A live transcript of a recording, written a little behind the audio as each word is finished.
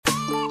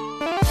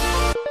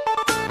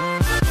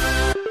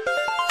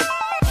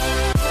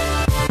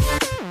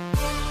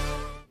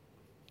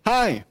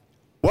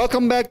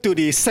Welcome back to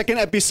the second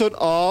episode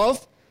of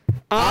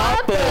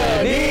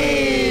Apa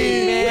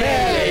ni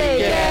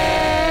Malaysia?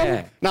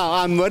 Now,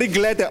 I'm very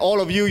glad that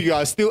all of you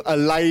are still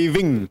alive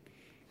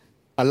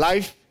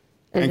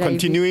and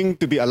continuing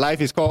to be alive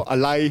is called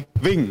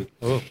aliving.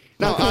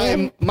 Now, I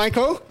am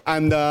Michael.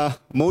 I'm the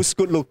most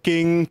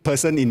good-looking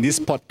person in this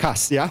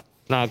podcast, yeah?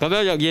 嗱，咁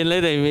樣若然你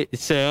哋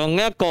上一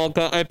個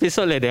嘅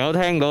episode 你哋有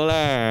聽到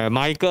咧，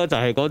米哥就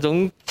係嗰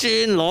種專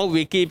攞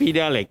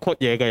Wikipedia 嚟 quote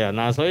嘢嘅人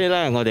啦，所以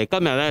咧我哋今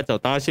日咧就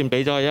打算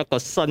俾咗一個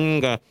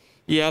新嘅呢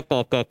一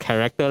個嘅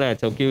character 咧，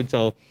就叫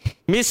做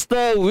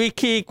Mr.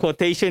 Wiki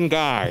Quotation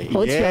Guy。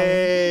好長。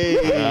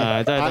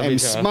真係 I am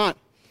smart.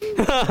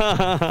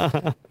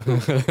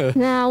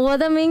 那我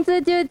的名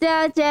字就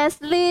叫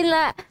Jesslyn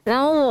啦，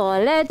然后我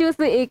呢就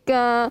是一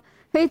个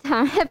非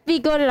常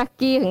happy go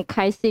lucky 很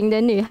开心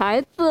的女孩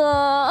子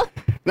哦。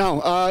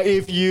Now,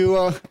 if you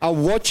are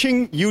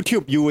watching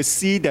YouTube, you will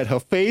see that her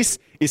face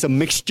is a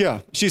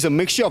mixture. She's a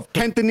mixture of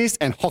Cantonese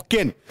and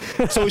Hokkien.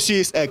 So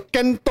she's a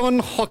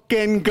Canton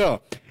Hokkien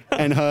girl.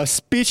 And her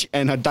speech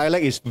and her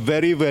dialect is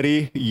very,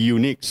 very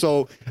unique.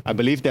 So I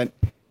believe that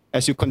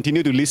as you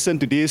continue to listen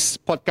to this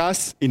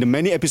podcast, in the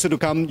many episodes to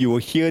come, you will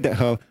hear that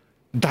her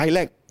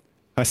dialect,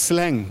 her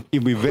slang, it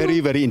will be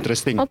very, very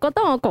interesting. 我覺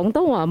得我廣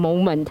東話冇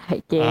問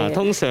題嘅。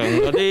通常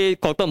嗰啲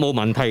覺得冇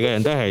問題嘅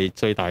人都係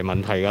最大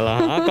問題㗎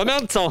啦。咁樣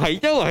就係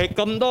因為係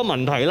咁多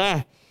問題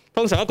咧，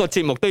通常一個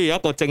節目都要有一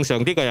個正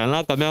常啲嘅人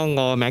啦。咁樣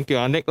我名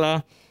叫阿 Nick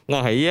啦，我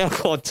係一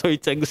個最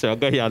正常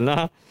嘅人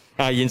啦。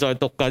現在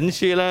讀緊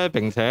書咧，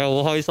並且好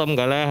開心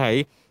嘅咧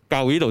喺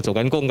教會度做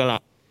緊工㗎啦。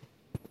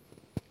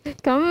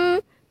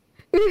咁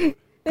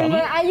你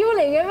係阿 U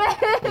嚟嘅咩？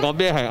我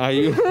咩係阿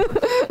U？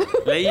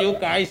 你要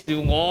介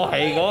紹我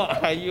係嗰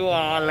阿 U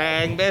話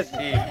靚咩事？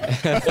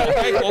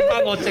講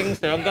翻我正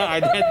常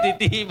嘅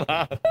identity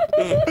嘛。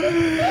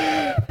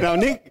Now,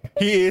 Nick,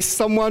 he is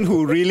someone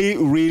who really,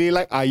 really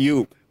like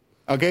IU.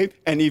 Okay?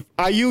 And if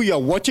IU, you're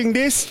watching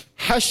this,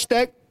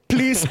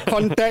 #please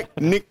contact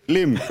Nick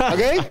Lim.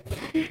 Okay?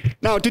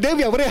 Now, today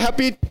we are very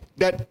happy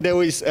that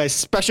there is a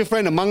special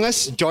friend among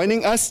us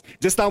joining us.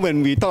 Just now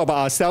when we talk about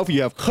ourselves,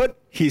 you have heard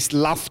his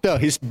laughter,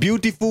 his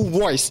beautiful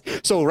voice.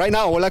 So right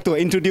now I would like to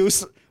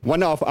introduce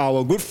one of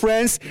our good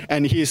friends,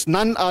 and he is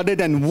none other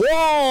than Von.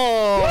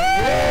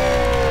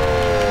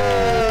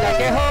 大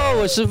家好，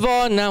我是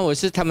Von， 那我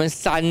是他们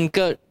三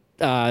个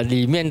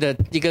里面的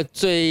一个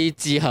最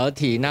集合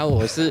体，那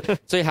我是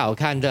最好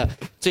看的、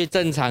最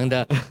正常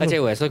的，而且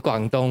我也是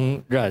广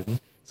东人，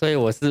所以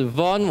我是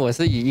Von， 我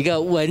是以一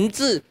个文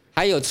字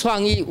还有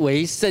创意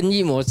为生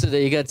意模式的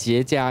一个企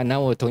业家，那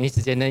我同一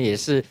时间呢也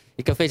是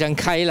一个非常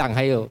开朗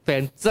还有非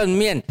常正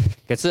面，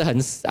可是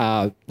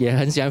也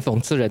很喜欢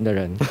讽刺人的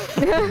人。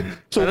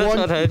So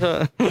Von, 睇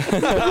得出。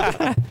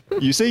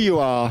you say you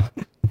are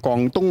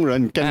廣東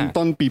人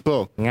Canton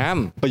people,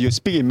 啱， but you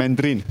speak in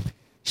Mandarin.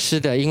 是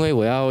的，因为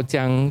我要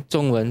将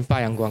中文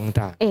发扬光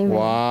大。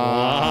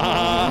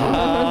哇！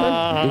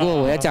如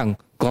果我要講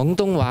廣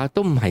東話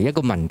都唔係一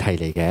個問題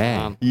嚟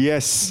嘅。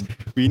Yes,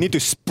 we need to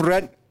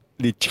spread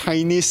the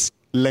Chinese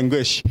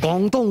language.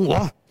 廣東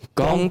話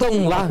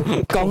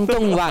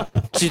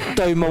絕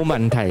對冇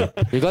問題。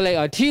如果你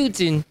話挑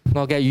戰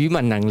我嘅語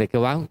文能力嘅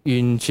話，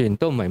完全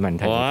都唔係問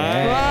題嚟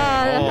嘅。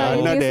哇，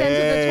已經 send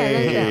出咗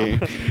challenge 啦。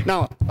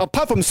 Now,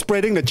 apart from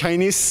spreading the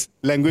Chinese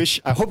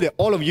language, I hope that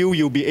all of you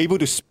will be able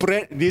to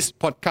spread this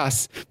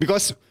podcast,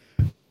 because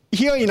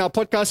here in our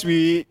podcast,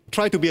 we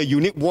try to be a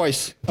unique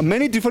voice, a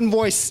many different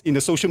voice in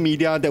the social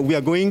media that we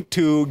are going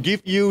to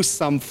give you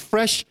some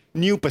fresh,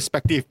 new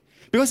perspective.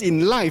 Because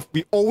in life,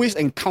 we always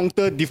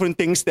encounter different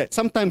things that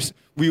sometimes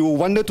we will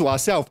wonder to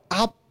ourselves,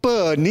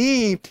 apa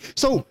ni?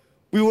 So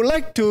we would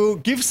like to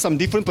give some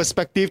different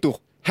perspective to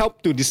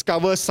help to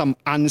discover some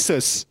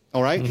answers,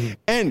 all right?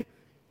 And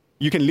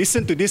you can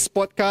listen to this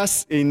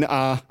podcast in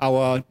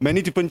our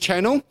many different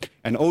channels.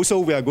 And also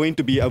we are going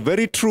to be a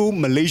very true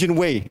Malaysian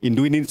way in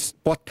doing this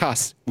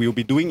podcast. We will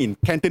be doing in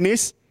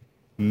Cantonese,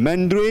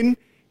 Mandarin,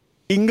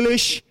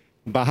 English,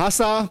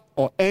 Bahasa,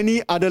 or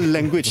any other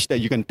language that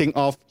you can think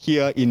of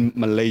here in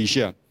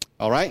Malaysia.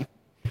 All right?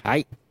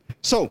 係。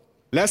 So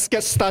let's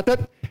get started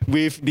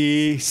with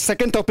the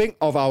second topic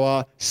of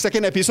our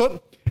second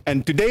episode.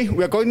 And today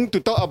we are going to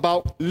talk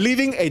about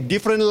living a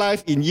different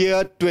life in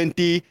year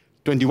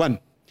 2021.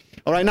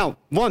 All right, now,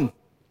 Von,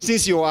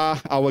 since you are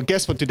our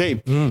guest for today,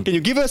 can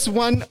you give us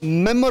one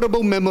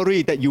memorable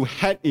memory that you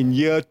had in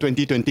year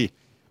 2020?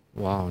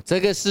 哇，这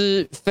个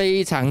是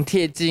非常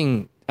贴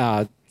近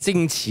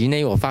近期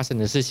内我发生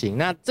的事情。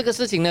那这个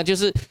事情呢，就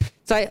是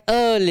在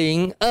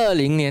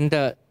2020年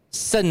的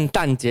圣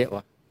诞节，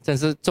哇，真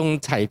是中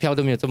彩票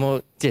都没有这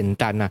么简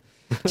单呐、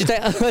就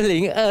在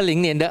2020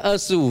年的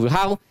25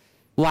号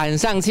晚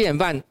上7点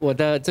半，我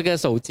的这个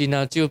手机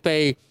呢就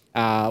被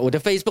我的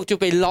Facebook 就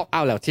被 log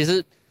out 了。其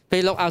实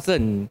被 log out 是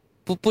很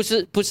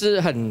不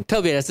是很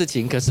特别的事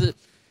情，可是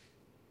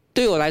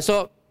对我来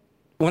说，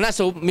我那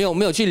时候没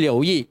有去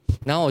留意，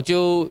然后我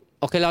就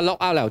OK 了 log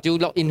out 了，就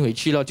log in 回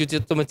去了，就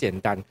这么简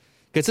单。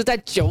可是，在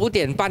9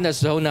点半的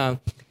时候呢，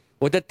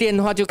我的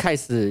电话就开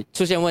始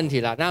出现问题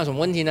了。那有什么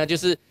问题呢？就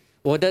是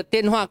我的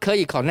电话可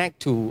以 connect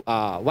to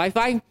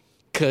WiFi，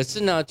 可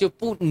是呢就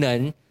不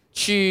能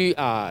去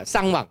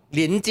上网，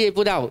连接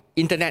不到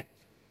Internet。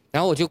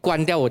然后我就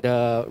关掉我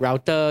的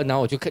router， 然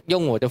后我就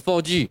用我的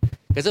 4G，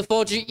 可是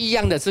 4G 一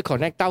样的是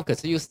connect 到，可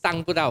是又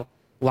上不到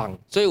网，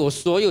所以我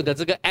所有的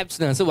这个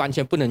apps 呢是完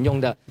全不能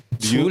用的，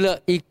除了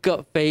一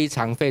个非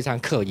常非常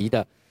可疑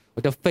的，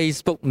我的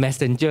Facebook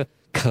Messenger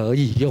可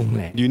以用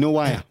嘞。You know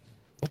why 啊？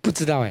我不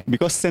知道哎，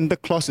 Because Santa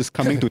Claus is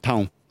coming to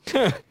town 。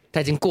他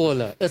已经过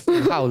了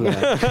25号了。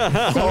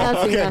行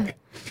了行了，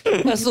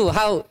 25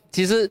号，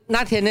其实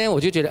那天呢，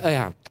我就觉得，哎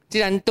呀，既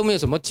然都没有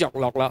什么角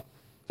落了，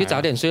就早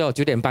点睡哦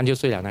，9点半就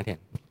睡了。那天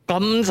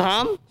咁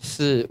慘，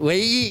是唯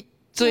一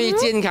最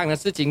健康的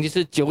事情，就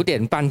是9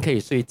点半可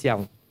以睡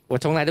觉。我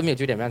从来都没有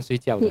9点半睡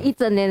觉的。你一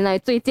整年来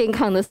最健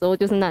康的时候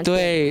就是那天。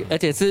对，而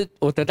且是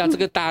我得到这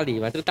个大礼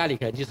嘛，这个大礼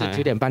可能就是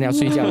9点半要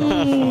睡觉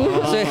了。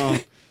所以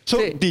So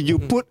对 did you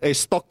put a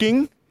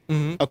stocking,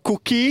 a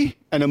cookie,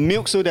 and a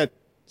milk so that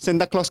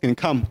Santa Claus can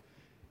come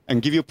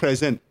and give you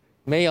present?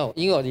 没有，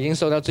因为我已经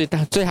收到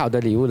最好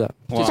的礼物了，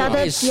就是他的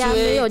可以家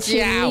没有睡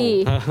觉情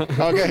谊，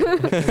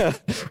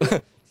 Okay.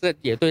 这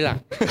也对啦。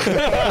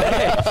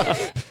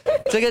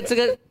这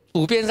个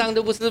普遍上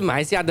都不是马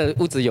来西亚的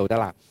屋子有的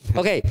啦。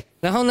OK，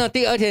 然后呢，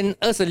第二天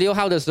26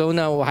号的时候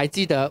呢，我还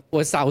记得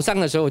我早上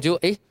的时候我就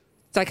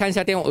再看一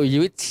下电話，我以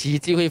為奇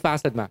蹟會發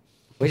生嘛，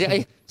我就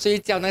睡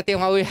覺那個電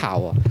話會好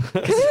哦，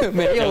可是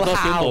沒有有多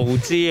少好，無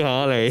知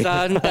嚇你？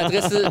真的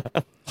這個是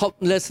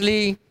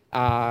hopelessly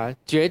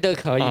覺得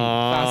可以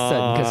發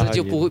生，可是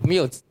就沒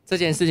有這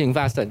件事情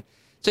發生，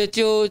所以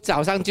就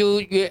早上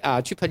就約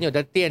去朋友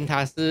的店，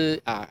他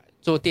是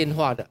做電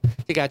話的，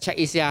就給他 check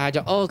一下，他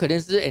就可能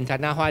是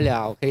antenna 壞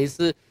了，可能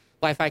是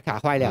WiFi 卡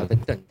壞了等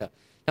等的，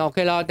那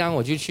OK 咯，那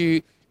我就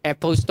去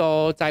Apple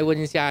Store 再問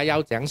一下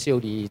要怎樣修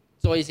理，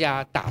做一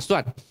下打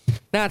算。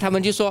那他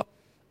們就說，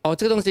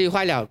這個東西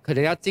壞了，可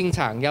能要進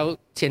廠要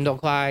1000多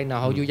塊，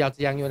然後又要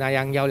這樣又那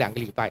樣，要2個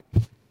禮拜。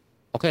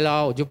OK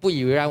咯，我就不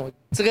以為然。我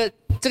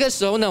這個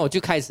時候呢，我就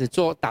開始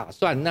做打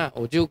算，那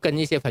我就跟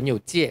一些朋友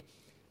借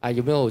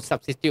有沒有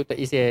substitute 的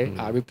一些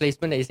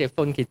replacement 的一些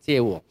phone 可以借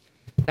我。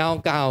然後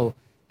剛好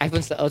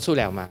iPhone 12出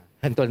了嘛，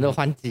很多人都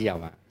換機了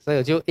嘛，所以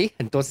我就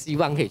很多希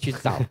望可以去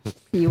找。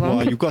希望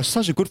Wow, you got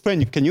such a good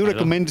friend. Can you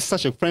recommend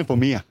such a friend for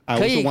me? I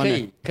可 also 以 want 可 it.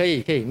 以可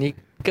以可以，你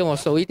跟我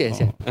收一點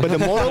先。 But the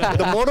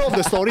moral of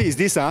the story is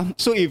this.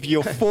 So if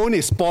your phone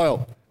is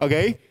spoiled,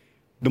 okay,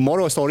 the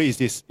moral of the story is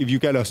this. If you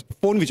get a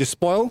phone which is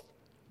spoiled,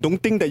 don't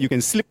think that you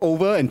can slip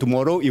over and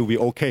tomorrow it will be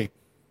okay.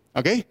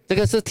 Okay? 這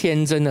個是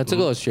天真的，這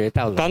個我學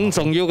到了。更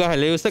重要嘅係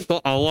你要識到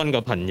阿温嘅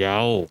朋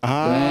友。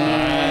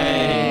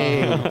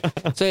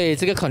所以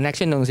這個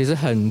connection 東西是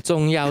很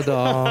重要的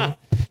哦。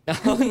然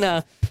後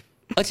呢，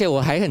而且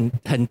我還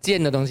很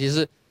賤的東西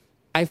是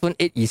iPhone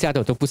 8以下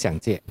的我都不想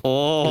借。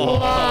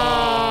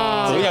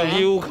好有要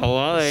求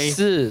啊你。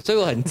是，所以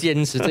我很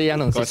堅持這樣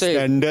東西。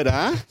 Got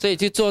standard, 所以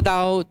就做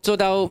到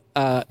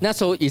那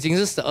時候已經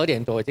是12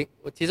點多，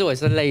其實我也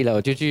是累了，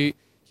我就去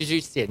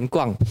閒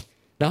逛。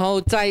然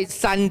後在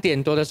3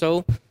點多的時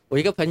候，我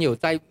一個朋友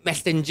在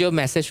Messenger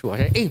message 我，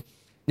說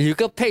你有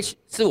個 page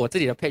是我自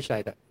己的 page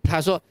來的，他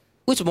說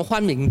為什麼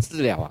換名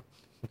字了啊？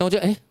然後我就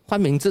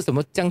換名字怎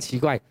麼這樣奇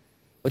怪？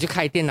我就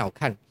開電腦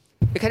看，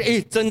就看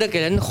真的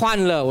給人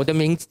換了我的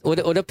名字，我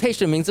的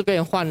page 的名字被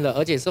人換了，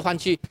而且是換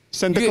去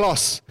Santa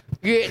Claus.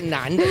 越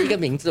南的一個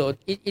名字，我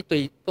一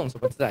堆不懂什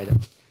麼字來的。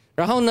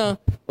然後呢，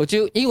我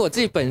就因為我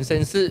自己本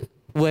身是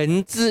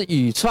文字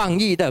與創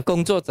意的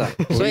工作者，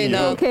所以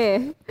呢 OK，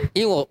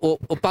 因為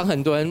我幫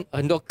很多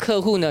客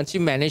戶呢去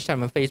manage 他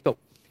們 Facebook，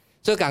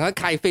 所以趕快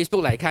開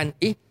Facebook 來看，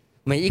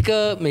每一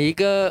個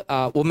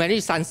我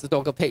manage 30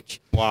多個 page，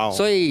 Wow.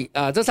 所以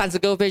這30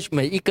個 page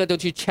每一個都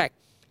去 check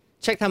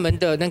他們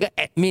的那個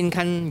admin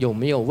看有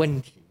沒有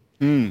問題，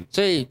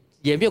所以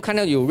也沒有看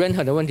到有任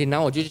何的問題，然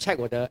後我就去 check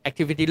我的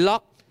activity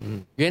log，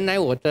原來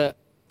我的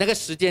那個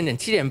時間點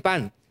7點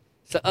半、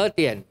12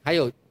點，還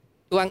有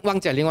忘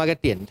記了另外一個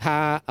點，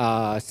它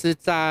是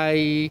在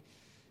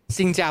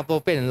新加坡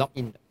被人 log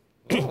in 的，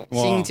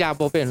新加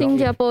坡被人 log in， 新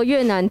加坡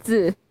越南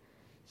字，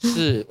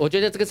是，我覺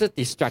得這個是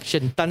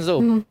distraction，但是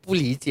我不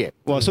理解。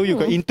Wow, so you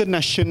got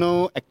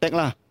international attack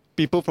lah.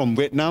 People from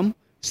Vietnam,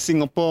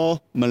 Singapore,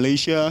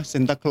 Malaysia,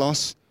 Santa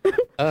Claus.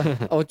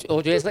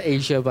 我覺得是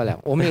Asia 罷了，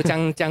我沒有這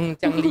樣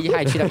厲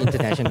害去到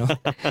international，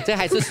 這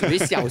還是屬於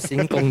小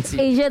型攻擊。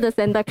Asia 的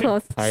Santa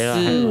Claus，係啦，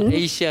是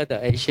Asia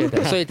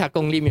的，所以他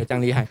功力沒有這樣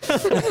厲害。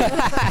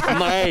唔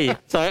係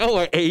就係因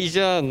為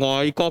Asia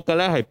外國嘅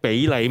咧係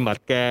俾禮物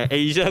嘅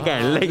，Asia 嘅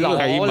係拎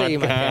禮物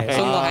嘅，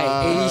所以我係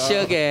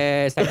Asia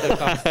嘅 Santa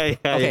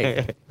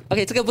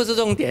Claus。OK， 這個不是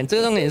重點，這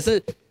個重點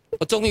是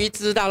我終於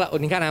知道了。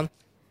你看啊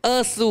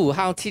，25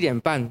號7點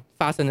半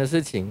發生的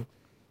事情。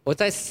我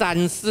在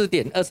3、4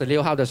點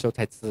26號的時候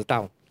才知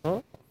道，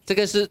這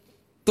個是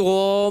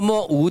多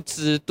麼無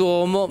知、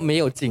多麼沒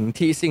有警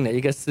惕性的一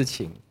個事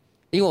情，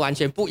因為我完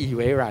全不以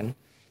為然。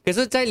可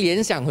是，在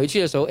聯想回去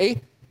的時候，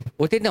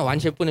我電腦完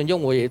全不能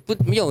用，我也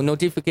沒有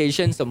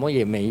notification，什麼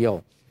也沒有。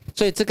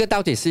所以这个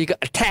到底是一个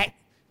attack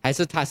还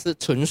是它是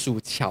纯属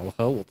巧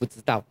合，我不知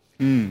道。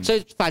所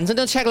以反正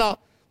就 check 咯，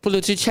不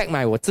如去 check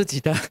买我自己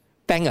的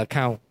bank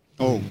account。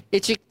一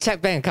去 check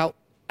bank account，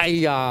 哎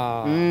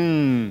呀，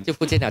就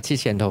不见了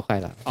7000多块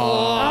了。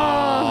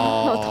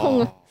好痛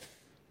啊！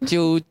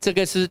这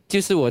个就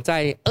是我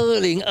在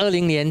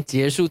2020年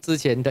结束之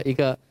前的一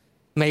个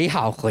美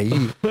好回忆。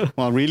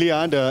Wow, really?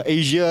 The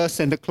Asia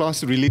Santa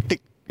Claus really take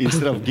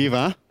instead of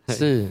give,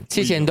 是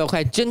7000多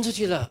块捐出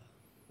去了。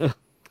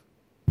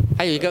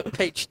还有一个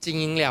page 经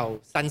营了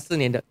3-4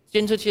年的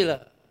捐出去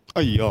了。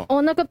哎呦，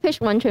那个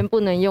page 完全不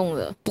能用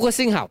了。不过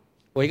幸好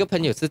我一个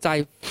朋友是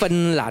在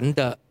芬兰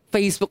的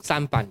Facebook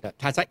上班的，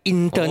他在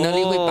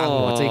internally 会帮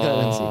我这个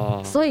东西。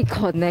所以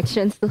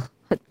connection 是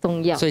很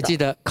重要的。所以记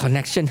得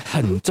connection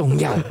很重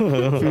要。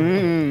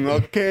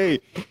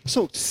okay.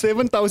 So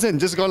 7,000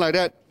 just gone like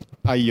that.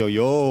 哎呦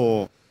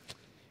呦，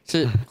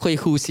是会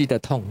呼吸的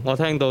痛。我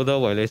聽到都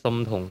為你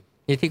心痛。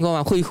你聽過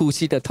嗎？會呼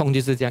吸的痛就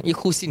是這樣，一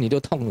呼吸你就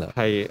痛了。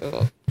係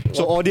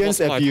So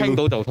audience, 我 if you 聽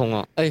到就痛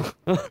啊！捐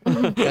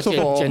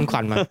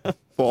款嘛。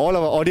For all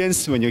our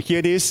audience, when you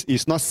hear this,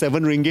 it's not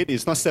 7 ringgit,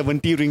 it's not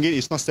 70 ringgit,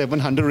 it's not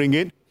 700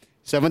 ringgit,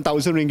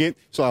 7,000 ringgit.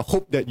 So I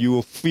hope that you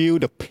will feel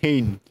the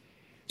pain.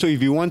 So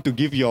if you want to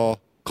give your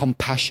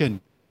compassion,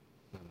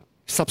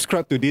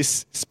 subscribe to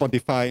this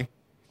Spotify,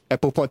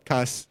 Apple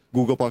Podcasts,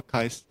 Google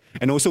Podcasts.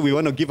 And also we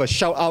want to give a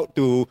shout out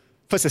to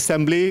First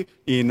Assembly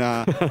in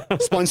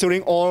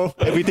sponsoring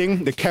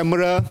everything, the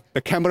camera,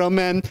 the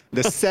cameraman,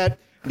 the set,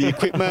 the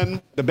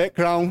equipment, the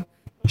background.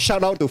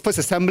 Shout out to First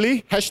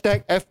Assembly,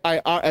 hashtag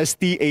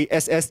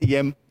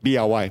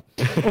FIRSTASSEMBRY。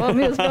我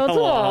沒有 spell 錯。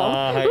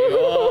係喎，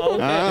我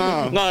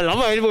係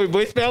諗下你會唔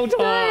會 spell 錯？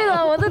對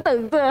了，我在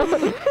等着。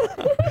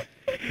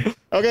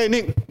Okay,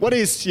 Nick, what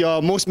is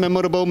your most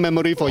memorable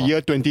memory for year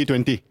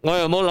 2020? 我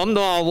又冇諗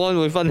到阿 Wan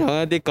會分享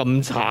一啲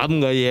咁慘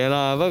嘅嘢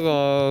啦，不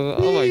過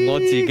因為我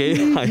自己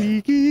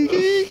係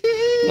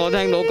我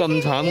聽到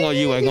咁慘，我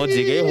以為我自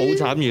己好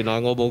慘，原來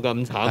我冇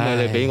咁慘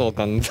嘅，你比我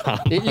更慘。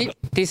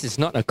This is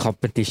not a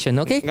competition,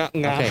 OK？ 啱，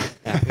你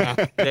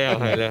又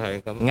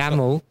係咁啱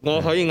冇？我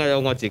可以有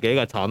我自己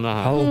嘅慘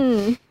啦嚇。好，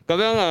咁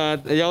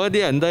樣有一啲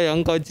人都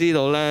應該知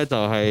道咧，就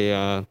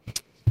係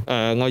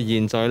我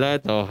現在咧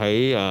就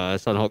喺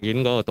神學院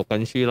嗰度讀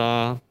緊書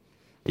啦，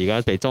而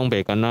家被裝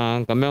備緊啦。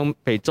咁樣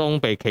被裝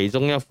備其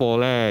中一課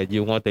咧，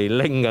要我哋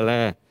拎嘅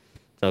咧，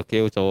就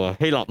叫做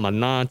希臘文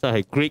啦，即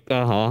係 Greek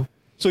啊，嗬。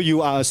So you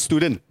are a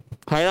student?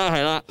 係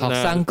啦，學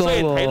生哥喎。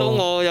雖然睇到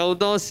我有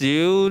多少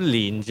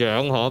年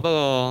長嗬，不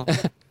過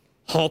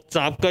學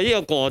習嘅呢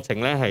個過程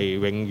咧係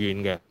永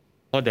遠嘅，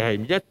我哋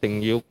係一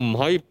定要唔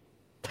可以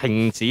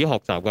停止學習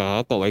嘅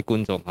嚇，各位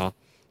觀眾嚇。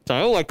就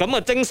因為咁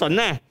嘅精神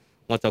咧。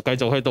我就繼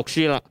續去讀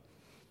書啦，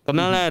咁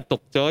樣咧讀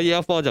咗呢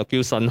一科就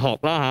叫神學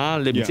啦嚇。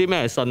你唔知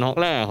咩係神學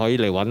咧，可以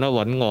嚟揾一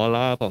揾我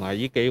啦，同埋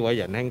呢幾位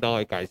仁兄都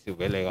可以介紹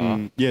俾你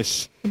㗎。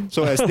Yes.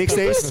 So as Nick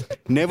says,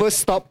 never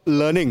stop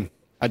learning.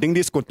 I think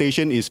this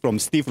quotation is from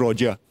Steve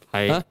Rogers.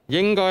 係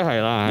應該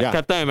係啦。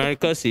Captain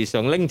America 時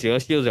常拎住個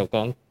shield 就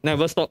講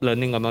never stop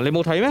learning 咁樣，你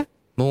冇睇咩？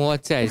冇，我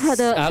真係他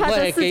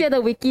的世界的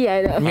wiki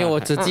嚟的。沒有，我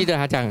只記得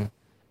他講。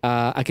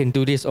I can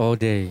do this all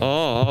day。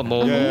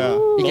冇，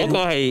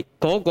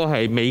嗰個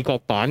係美國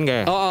版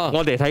嘅。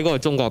我哋睇嗰個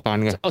中國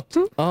版嘅。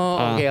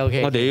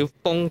OK。我哋要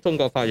幫中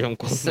國發揚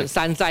光大。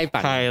山寨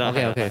版。係啦。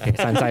OK，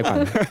山寨版。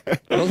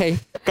OK。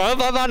咁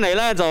翻嚟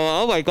咧，就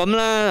因為咁咧，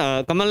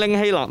咁樣拎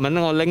希臘文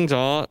咧，我拎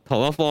咗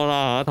頭一科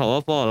啦嚇，頭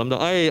一科諗到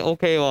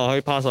，OK 喎，可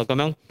以 pass 咁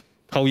樣。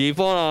頭二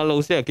科啦，老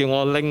師又叫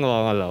我拎喎，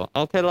我就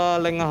OK 啦，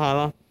拎一下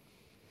啦。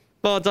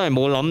不過真係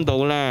冇諗到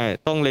咧，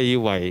當你以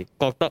為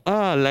覺得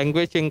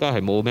language 應該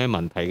係冇咩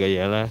問題嘅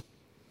嘢咧，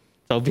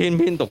就偏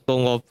偏讀到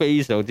我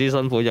非常之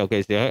辛苦，尤其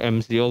是喺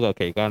MCO 嘅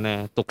期間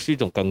咧，讀書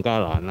仲更加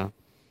難啦。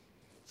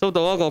到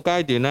一個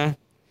階段咧，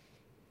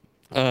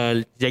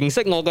認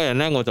識我嘅人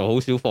咧，我就好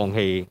少放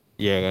棄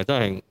嘢嘅，即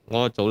係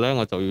我做咧，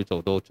我就要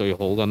做到最好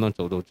咁樣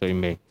做到最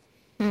尾。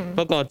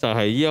不過就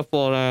係呢一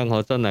科咧，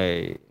我真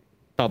係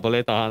答唔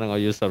你答，我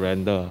要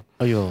surrender。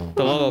哎呦！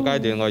到一個階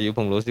段，我要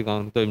同老師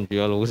講，對唔住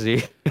啊，老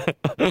師，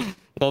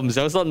我唔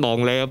想失望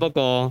你啊。不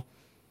過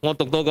我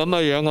讀到咁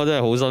嘅樣，我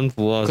真係好辛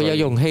苦啊。佢有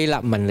用希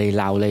臘文嚟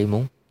鬧你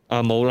冇？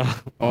冇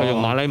啦，佢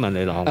用馬來文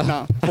嚟鬧。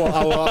For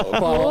our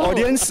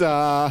audience,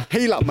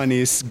 希臘文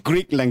is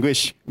Greek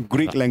language,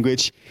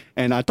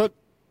 and I thought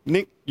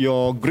Nick,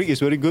 your Greek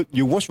is very good.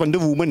 You watch Wonder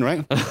Woman,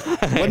 right?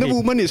 Wonder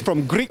Woman is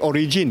from Greek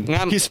origin.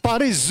 His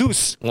father is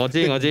Zeus. 我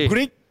知。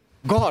Greek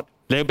God.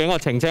 你要俾我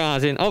澄清下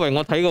先，因為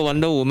我睇過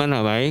Wonder Woman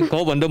係咪？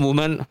嗰 Wonder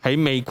Woman 喺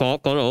美國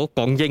嗰度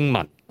講英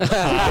文，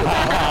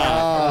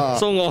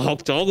所以我學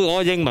咗嗰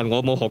個英文，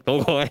我冇學到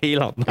嗰個希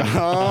臘文。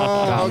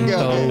咁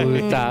都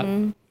得，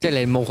即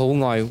係你冇好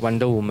愛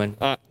Wonder Woman。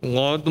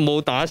我冇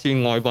打算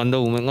愛 Wonder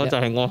Woman，我就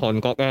係愛韓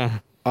國嘅。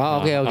哦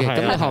，OK OK，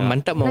咁你韓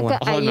文得冇那個啊？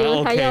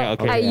 IU 他要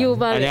IU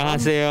吧？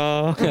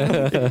 안녕하세요。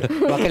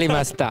我跟你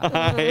master，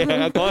係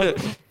啊，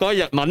嗰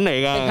日文嚟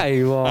㗎。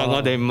係喎，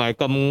我哋唔係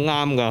咁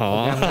啱㗎，係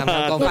嘛？啱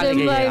講我哋唔係翻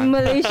你嘅嘢啊。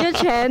 Malaysia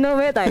channel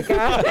咩？大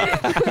家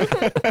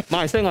馬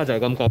來西亞就係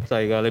咁國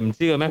際㗎，你唔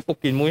知嘅咩？福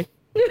建妹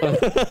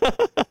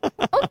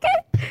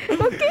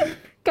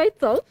繼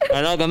續。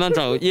係啦，咁樣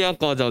就呢一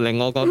個就令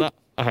我覺得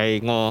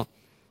係我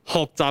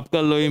學習嘅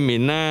裏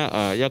面咧，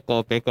一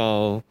個比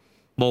較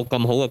冇咁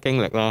好嘅經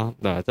歷啦。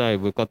嗱，真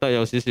係會覺得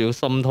有少少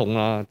心痛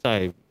啦，真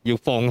係要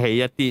放棄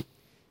一啲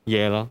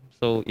嘢咯。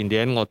So in the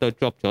end 我都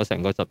drop 咗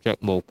成個 subject，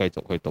冇繼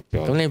續去讀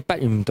咗。咁你畢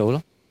業唔到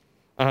咯？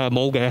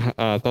冇嘅，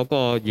嗰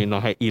個原來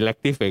係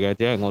elective 嚟嘅，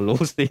只係我老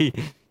師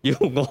要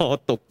我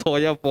讀多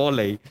一科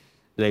嚟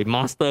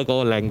master 嗰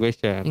個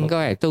language 啊。應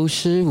該係都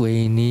是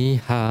為你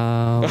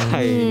好。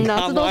係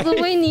老師都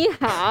是為你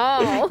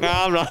好。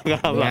啱啦，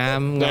啱啦，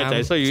啱我就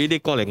係需要呢啲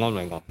歌嚟安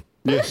慰我。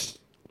 Yes.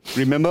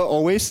 Remember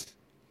always,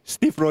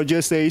 Steve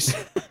Rogers says,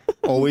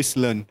 always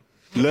learn.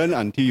 Learn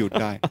until you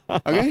die.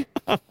 Okay?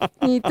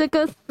 你這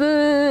個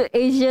是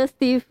Asia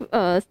Steve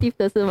Steve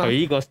的是嗎佢？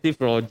呢個 Steve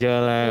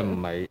Rogers 咧，唔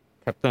係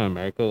Captain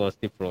America 個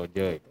Steve Rogers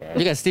嚟嘅，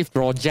呢個 Steve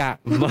Rogers，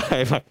唔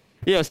係，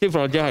呢個 Steve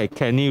Rogers 係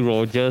Kenny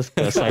Rogers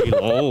嘅細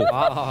佬，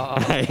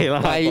係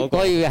啦，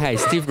我以為係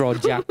Steve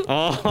Rogers，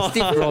哦，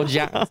 Steve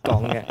Rogers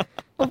講嘅，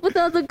我不知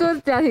道這個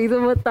家庭這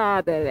麼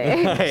大的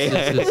嘞。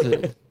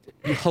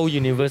是 whole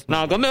universe。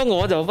嗱，咁樣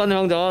我就分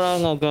享咗啦，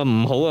我個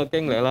唔好嘅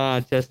經歷啦。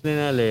Jasmine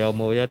咧，你有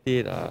冇一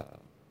啲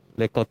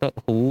你覺得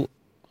好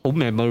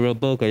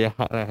memorable 嘅一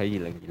刻咧？喺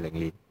2020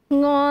年，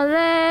我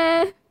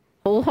咧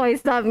好開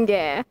心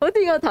嘅，好似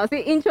我頭先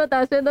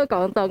introduction 都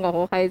講到我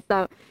好開心，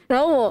然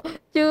後我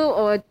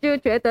就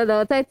覺得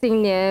呢，在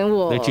今年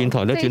我你轉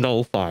台都轉得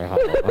好快嚇。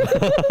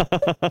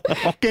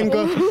Hokkien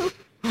哥，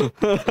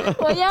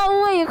我要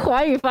為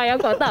華語發揚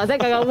廣大，好像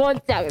剛剛 Won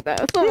講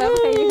的，所以我要配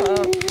合，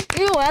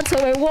因為我要成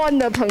為 Won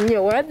的朋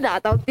友，我要拿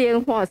到電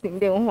話新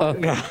電話。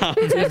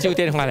舊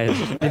電話嚟，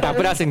你打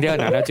不到新電話，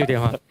拿到舊電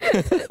話。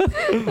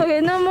OK，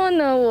 那麼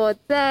呢，我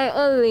在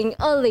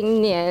2020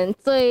年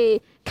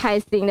最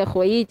開心的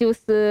回憶就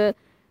是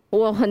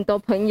我很多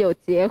朋友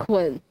結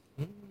婚，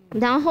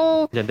然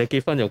後人哋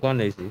結婚又關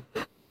你事，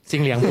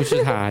新娘不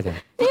是他的，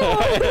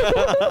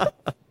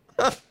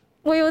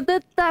我有的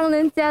當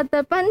人家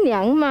的伴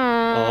娘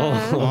嘛。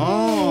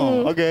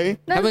哦，OK，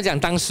他們講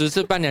當10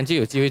次伴娘就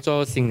有機會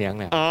做新娘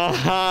了。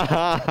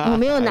我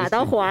沒有拿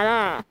到花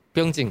啦。不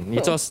用緊，你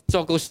做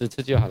夠10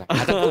次就好了。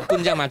拿到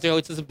棍這樣嘛，最後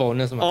一次是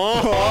bonus 嘛。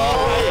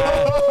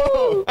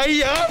哎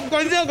呀，唔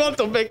怪之我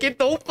仲未結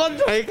到婚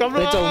係咁啦。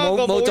你做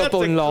冇做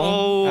伴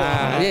郎啊？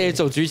啊？你要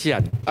做主持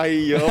人，哎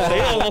呦，死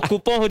啦！我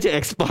coupon 好似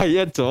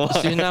expire 咗。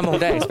算啦，冇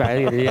得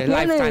expire 嗰啲真的有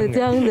lifetime 嘅。這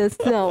樣的事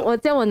哦，我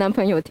叫我男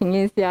朋友聽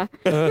一下。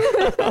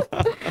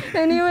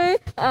Anyway，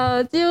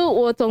就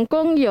我總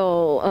共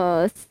有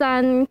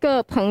3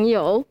個朋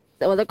友，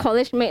我的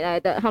college mate 來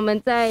的，他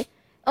們在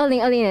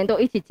2020年都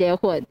一起結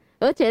婚，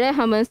而且呢，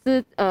他們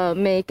是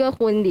每個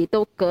婚禮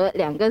都隔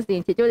2個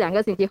星期，就2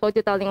個星期後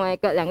就到另外一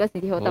個，2個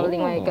星期後到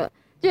另外一個，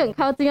就很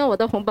靠近，我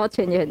的紅包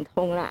錢也很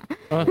通啦。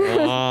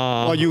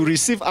哇or you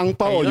receive 紅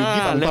包or you give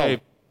紅包你係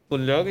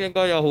伴娘應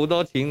該有好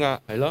多錢㗎，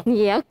係咯。你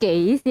也要給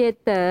一些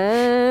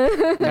的。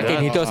那給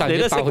你多少你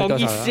都就包回多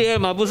是講一少了。些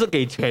嘛，不是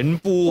給全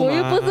部嘛。我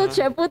又不是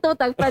全部都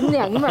當伴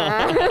娘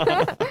嘛。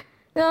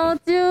然後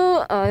就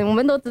我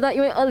們都知道，因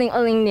為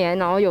2020年，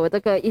然後有這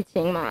個疫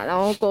情嘛，然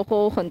後過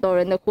後很多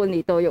人的婚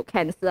禮都有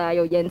cancel 啊，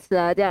有延遲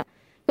啊，這樣。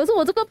可是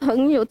我這個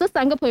朋友，這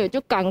3個朋友就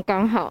剛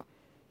剛好，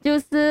就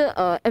是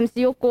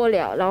MCO 過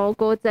了，然後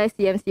過後在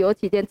CMCO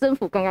期間，政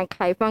府剛剛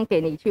開放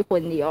給你去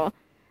婚禮哦。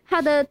他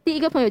的第一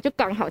個朋友就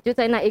剛好就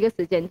在那一個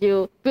時間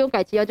就不用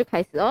改期要就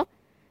開始哦。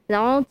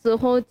然後之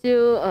後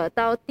就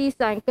到第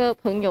3個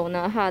朋友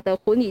呢，他的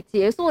婚禮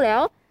結束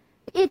了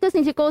，1個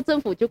星期過後政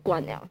府就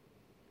關了，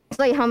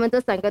所以他們這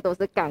3個都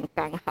是剛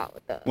剛好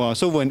的。Wow,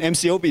 so when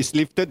MCO is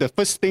lifted, the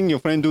first thing your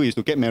friend do is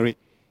to get married.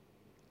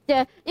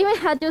 對，因為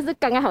他就是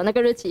剛剛好那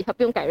個日期，他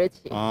不用改日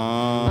期。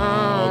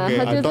OK，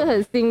他就是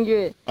很幸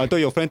運。atau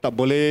your friend tak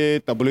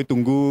boleh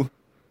tunggu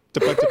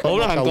cepat-cepat 好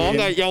難講 kahwin.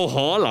 嘅，有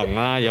可能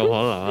啊，有可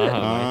能啊，係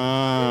咪？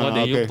我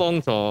哋要 OK 幫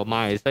助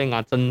馬來西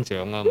亞增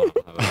長啊嘛，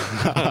係咪？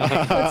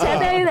我前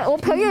面我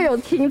朋友有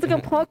聽這個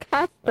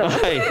podcast 的。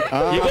係，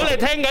如果你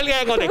聽緊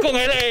嘅，我哋恭喜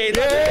你。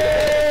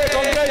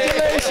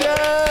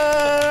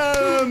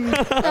 Congratulations!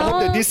 I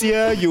hope that this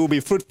year you will be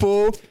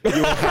fruitful.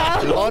 You will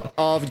have a lot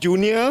of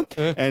junior,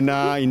 and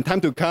in time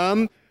to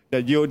come,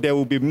 that there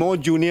will be more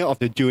junior of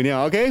the junior.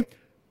 Okay,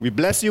 we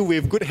bless you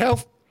with good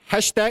health.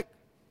 Hashtag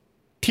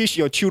teach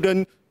your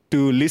children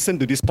to listen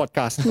to this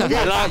podcast.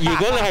 係啦，如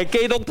果你係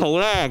基督徒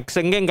咧，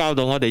聖經教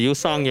導我哋要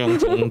生養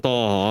眾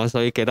多，嗬，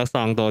所以記得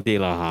生多啲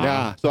啦嚇。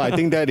 Yeah, so I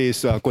think that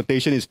is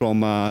quotation is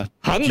from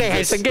肯定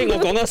係聖經，我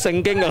講緊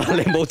聖經噶啦，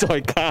你冇再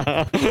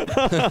加。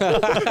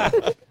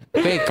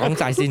俾你講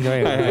晒先咗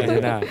嚟，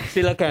真係。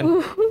先啦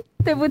，Ken。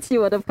對不起，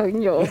我的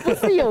朋友，不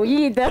是有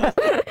意的。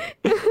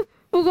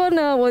不過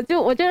呢，我覺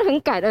得很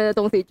感恩的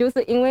東西，就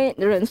是因為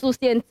人數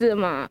限制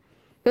嘛。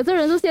可是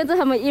人数限制，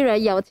他们依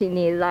然邀请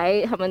你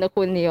来他们的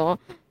婚礼哦，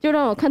就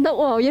让我看到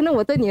哇，原来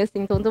我在你的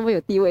心中这么有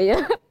地位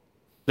啊！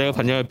你個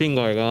朋友係邊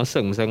個嚟㗎？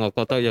識唔識？我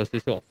覺得有少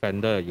少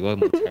offend 都係，如果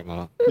冇請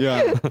我。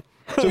Yeah.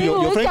 So 我 your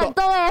很 friend 感 got,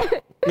 動哎，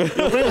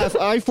 your friend have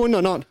iPhone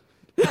or not?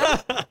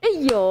 哎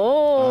呦，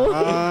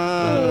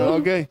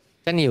 Okay.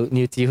 但你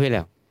有机会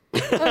了，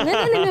那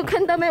你没有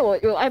看到没？我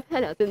有 iPad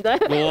了，现在。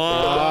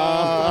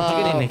哇！这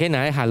个你可以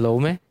拿来 hello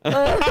咩？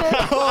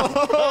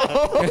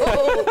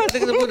这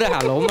个是不能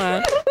hello 吗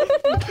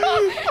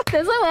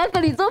等一下我要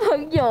跟你做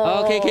朋友。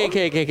 ？OK， 可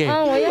以。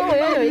我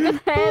要有一个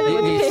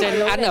tab， 你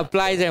先按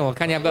apply 先，我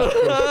看要不要。要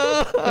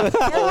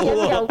填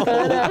表格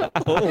的。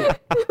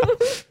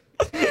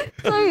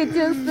所以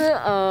就是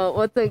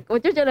我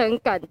就觉得很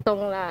感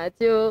动啦，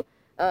就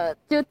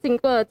经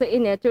过了这一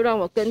年，就让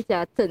我更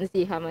加珍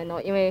惜他们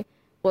哦，因为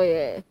我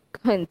也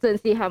很珍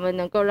惜他们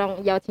能够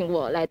邀请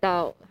我来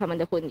到他们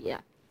的婚礼啊。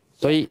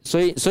所以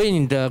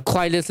你的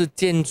快乐是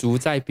建筑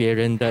在别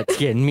人的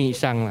甜蜜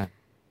上了。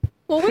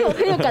我为我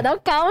朋友感到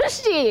高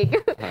兴，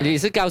你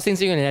是高兴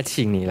是因为人家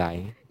请你来，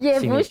也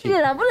不是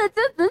啦，不能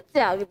这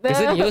样子讲的。可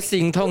是你又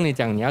心痛，你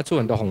讲你要出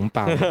很多紅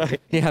包，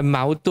你很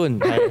矛盾，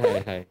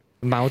係。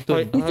矛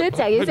盾你先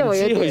講一下，我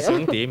有佢唔知佢點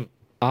想點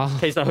啊，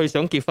其實佢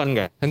想結婚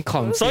嘅。很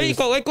confused。所以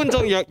各位觀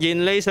眾，若然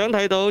你想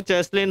睇到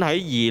Jaslyn 喺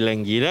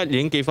2021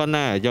年結婚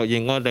咧，若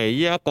然我哋呢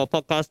一個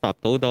podcast 達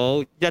到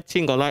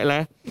1000個 like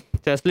咧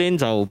，Jaslyn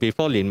就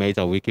before 年尾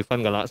就會結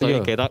婚噶啦，所以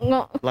記得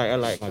like 一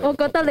like 我哋。我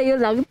覺得你要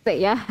冷靜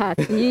一下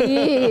先，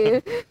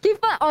結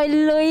婚愛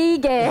女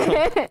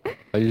嘅，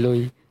愛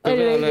女。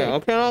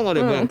OK 啦，我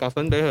哋每人夾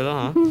份俾佢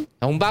啦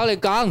嚇。紅包你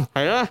講，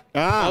係啦，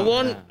阿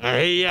Won，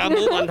 哎呀冇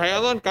問題，阿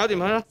Won 搞掂佢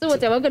啦。所以我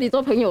講要跟你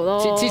做朋友咯。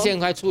7000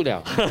塊出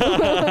了。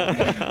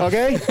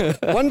Okay.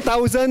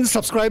 1000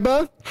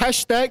 subscriber.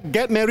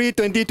 #Get Married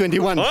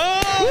 2021.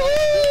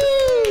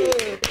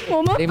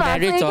 我們把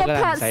這個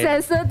part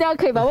censor 掉，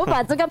可以吧？我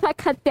把這個 part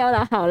cut 掉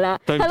了，好了。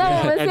好了，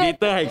我們現在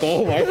都係嗰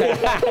位。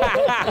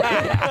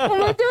我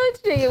們就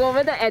請我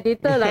們的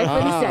editor 來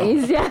分享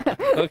一下。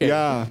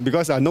Yeah,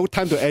 because no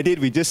time to edit,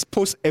 we just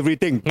post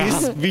everything.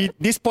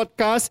 This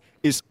podcast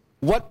is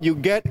what you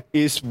get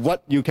is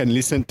what you can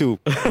listen to.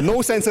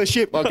 No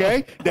censorship,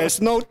 okay? There's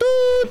no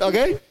toot,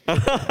 okay?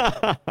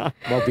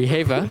 我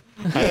behave 啊。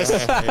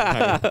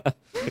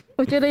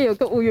我覺得有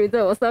個烏雲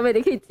在我上面，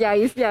你可以加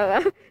一下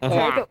啊，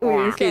加一個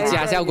烏雲。可以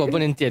加效果，不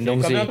能剪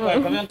東西。咁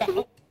樣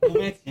夾冇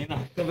咩錢啊？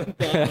咁樣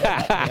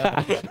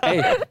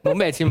誒，冇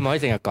咩錢唔可以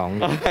成日講。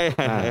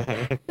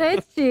來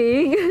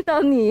請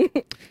到你。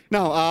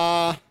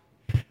Now,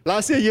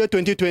 last year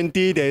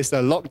 2020, there's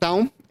a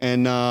lockdown,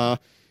 and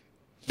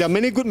there are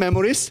many good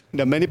memories.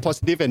 There are many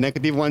positive and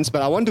negative ones,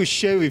 but I want to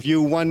share with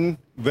you one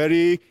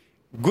very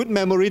good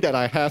memory that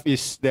I have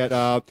is that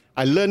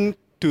I learned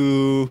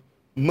to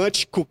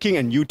merge cooking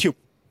and YouTube.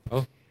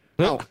 Oh.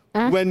 Now,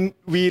 when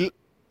we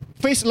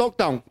face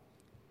lockdown,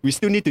 we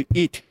still need to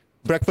eat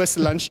breakfast,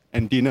 lunch,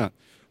 and dinner.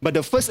 But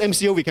the first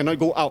MCO, we cannot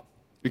go out.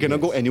 We cannot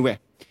go anywhere.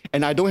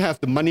 And I don't have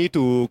the money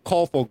to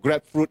call for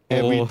GrabFood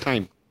every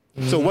time.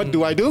 So what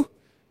do? I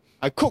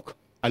cook.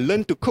 I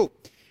learned to cook.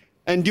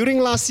 And during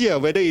last year,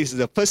 whether it's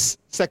the first,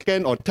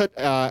 second, or third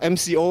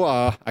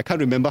MCO, I can't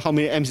remember how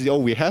many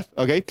MCO we have,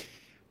 okay?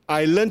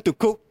 I learned to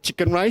cook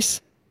chicken rice,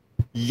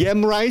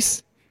 yam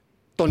rice,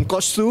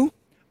 tonkotsu,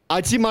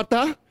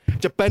 ajimata,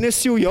 Japanese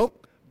suyok,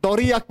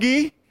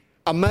 teriyaki,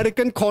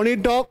 American corny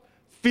dog,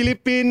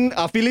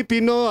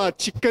 Filipino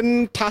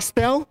chicken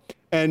pastel,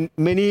 and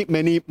many,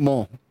 many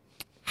more.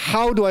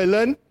 How do I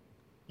learn?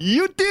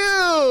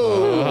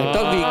 YouTube!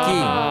 Dog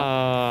Vicky.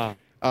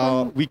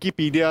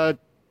 Wikipedia,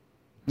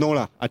 no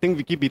lah. I think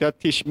Wikipedia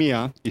teach me,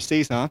 it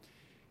says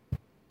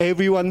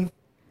everyone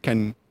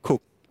can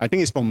cook. I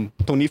think it's from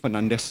Tony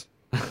Fernandez.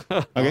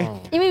 Okay?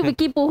 因為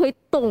Vicky 不會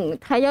動，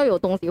他要有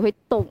東西會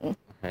動。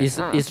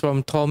It's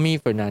from Tommy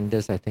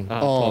Fernandez, I think.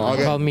 Oh,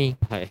 okay. Tommy.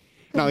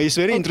 Now, it's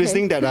very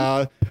interesting that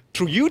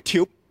through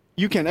YouTube,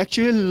 you can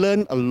actually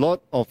learn a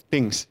lot of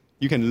things.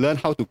 You can learn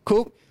how to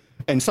cook,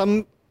 and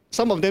some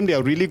of them, they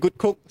are really good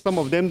cook. Some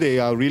of them, they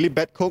are really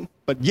bad cook.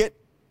 But yet,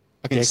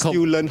 I can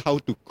still learn how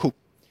to cook.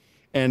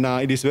 And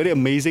it is very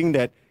amazing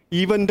that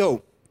even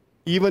though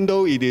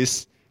it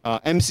is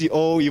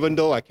MCO, even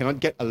though I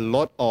cannot get a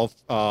lot of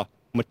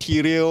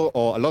material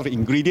or a lot of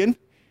ingredient,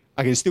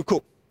 I can still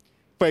cook.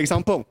 For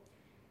example,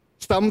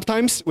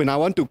 sometimes when I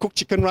want to cook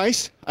chicken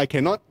rice, I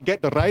cannot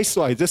get the rice,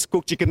 so I just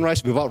cook chicken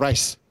rice without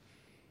rice.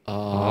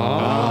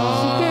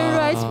 Chicken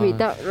rice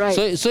without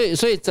rice。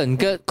所以整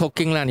个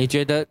cooking 啦，你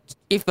觉得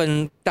1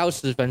分到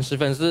10分，10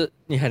分是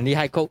你很厉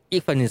害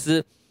cook，1分你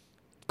是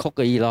cook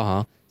而已咯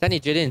哈。但你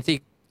觉得你自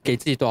己给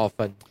自己多少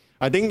分？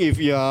 I think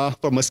if you are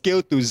from a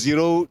scale to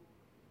 0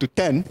 to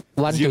 10,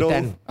 1 to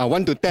 10.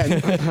 1 to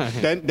 10,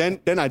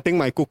 then I think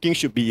my cooking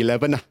should be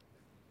 11.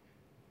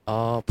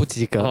 哦，不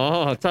及格。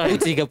哦，真係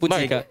不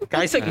及格，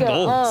解釋唔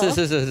到。是，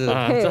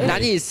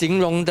難以形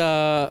容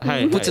的，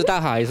不知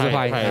道好還是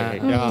壞，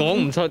講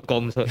唔出。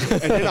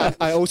And then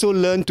I also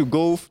learned to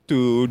go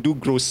to do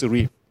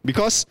grocery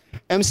because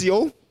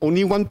MCO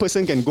only one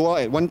person can go out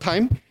at one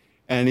time,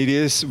 and it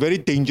is very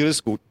dangerous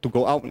to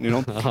go out, you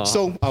know.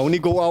 So I only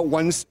go out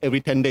once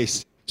every 10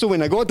 days. So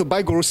when I go out to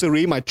buy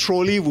grocery, my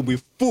trolley will be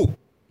full.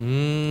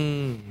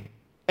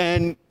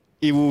 And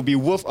it will be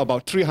worth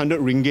about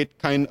 300 ringgit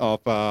kind of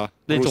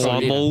你仲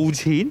話 grocery. 冇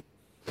錢？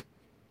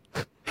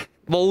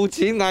冇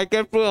錢嗌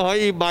Grab 可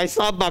以賣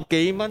300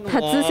幾蚊。他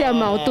自相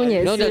矛盾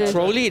也 No, the 是。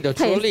 trolley, the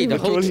他也是 trolley, the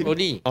whole trolley.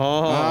 trolley.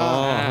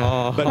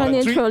 哦， But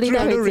連 trolley 都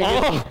 300 會 ringgit.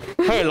 哦，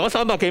係攞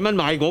300幾蚊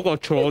買嗰個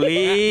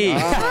trolley。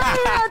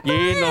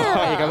原來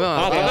係咁樣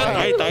啊咁樣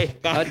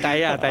抵。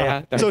抵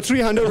啊！ So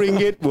 300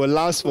 ringgit will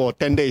last for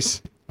 10 days.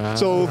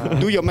 So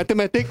do your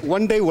mathematics.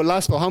 One day will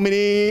last for how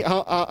many?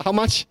 How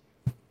much?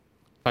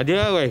 快啲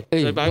啊！喂，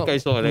你擺計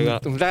數係你㗎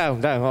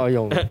唔得，我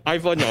用。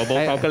 ，iPhone 有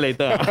冇calculator你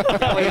得啊？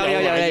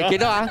有，幾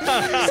多啊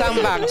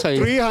？300除。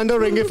 300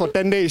 ringgit for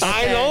 10 days.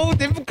 大佬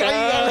點計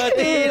㗎？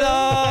啲咯，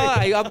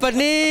係阿斌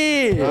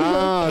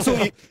呢？ So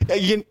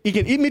you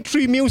can eat me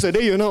 3 meals a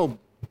day, you know.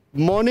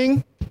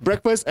 Morning,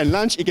 breakfast, and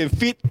lunch. You can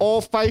feed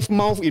all 5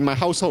 mouths in my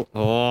household.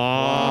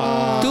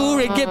 哇！ 2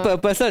 ringgit per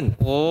person。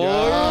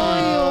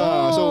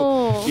哦，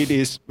 So it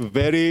is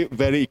very,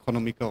 very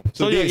economical.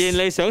 所 So 以若 this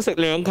然你想食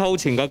2溝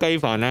錢嘅雞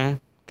飯咧，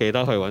記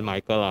得去揾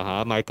麥哥啦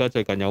嚇。麥哥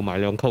最近有賣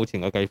2溝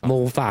錢嘅雞飯。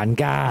冇飯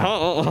㗎，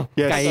哦，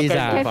 yes, 雞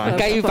咋？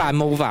雞飯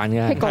冇飯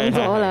佢㗎。講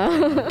咗啦。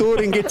 2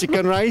 ringgit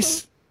chicken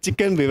rice,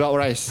 chicken without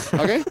rice.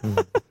 Okay?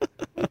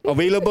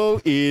 Available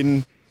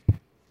in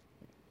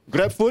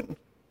GrabFood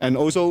and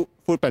also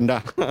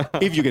Foodpanda.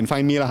 If you can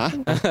find me lah,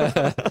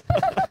 huh?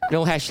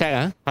 No hashtag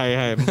啊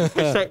係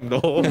識唔到。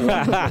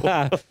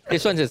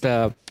 ？This one is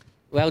a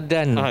well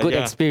done, good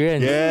yeah.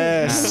 experience。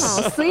 Yes.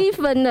 好，11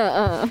分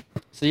的，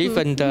 11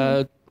分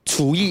的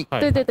廚藝。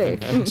對，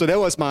 So that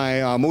was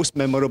my most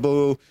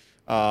memorable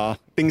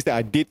things that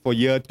I did for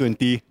year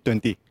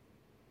 2020.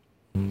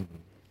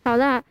 好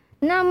啦。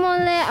那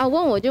麼呢，阿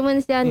問我就問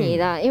下你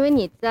啦，因為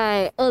你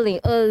在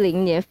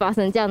2020年發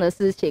生這樣的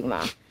事情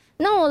嘛，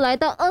那我來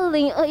到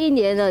2021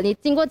年了，你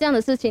經過這樣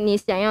的事情，你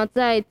想要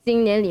在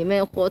今年裡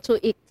面活出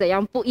怎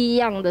樣不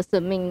一樣的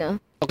生命呢？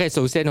 OK，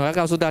 首先我要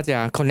告訴大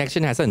家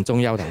，connection 還是很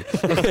重要的。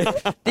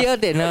第二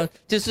點呢，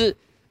就是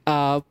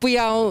不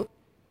要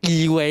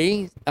以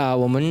為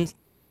我們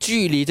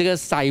距離這個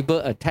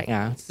cyber attack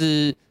啊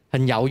是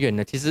很遙遠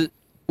的，其實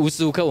無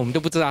時無刻我們都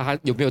不知道它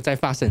有沒有在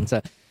發生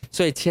着。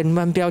所以千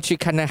萬不要去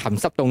看那鹹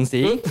濕東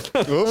西，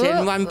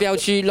千萬不要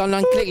去亂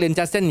click 人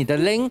家 send 你的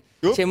link，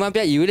千萬不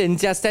要以為人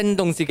家 send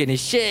東西給你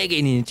share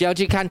給你就要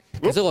去看。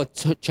可是我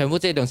全部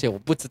這些東西我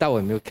不知道，我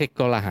有沒有 click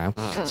過啦哈。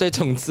所以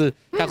總之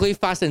它會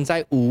發生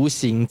在無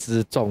形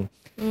之中。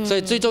所以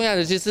最重要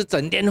的就是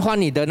整天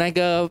換你的那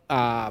個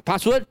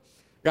password，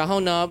然後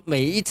呢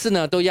每一次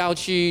呢都要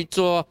去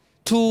做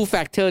 2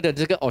 factor 的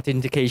這個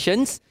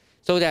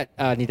authentications，so that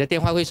你的電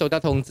話會收到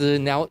通知，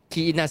你要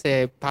key in 那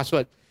些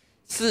password。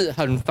是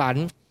很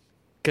煩，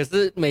可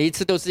是每一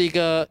次都是一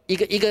個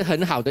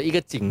很好的一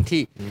個警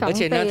惕，而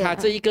且呢，它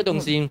這一個東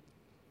西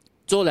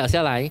做了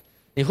下來，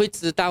你會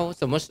知道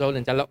什麼時候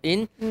人家 log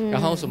in，然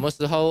後什麼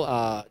時候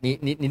你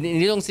的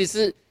東西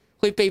是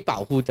會被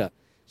保護的。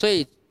所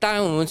以當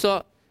然我們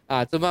說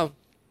怎麼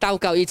道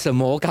高一尺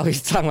魔高一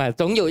丈啦，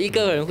總有一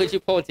個人會去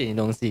破解你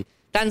東西，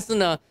但是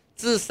呢，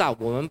至少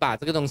我們把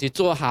這個東西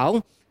做好，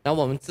然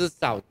後我們至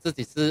少自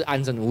己是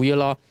安全無憂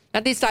咯。那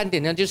第三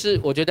點呢，就是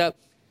我覺得。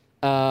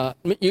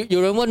有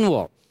人問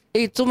我，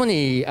怎麼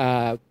你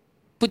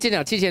不見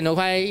了7000多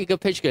塊一個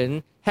page 給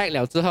人 hack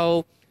了之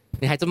後，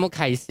你還這麼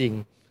開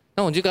心？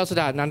那我就告訴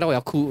他，難道我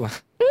要哭嗎？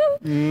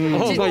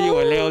我以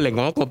為你有另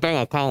外一個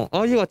bank account，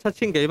呢個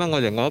7000幾蚊，我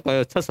另外一個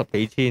有70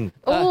幾千。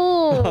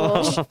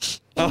哦，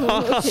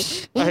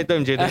對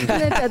唔住，現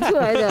在講出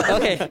來的。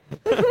OK，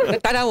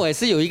 當然我也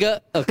是有一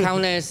個 account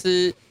呢，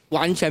是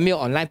完全沒有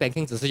online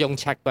banking，只是用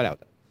check 不了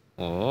的。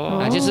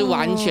就是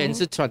完全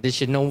是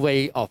traditional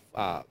way of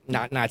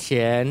拿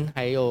錢，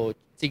還有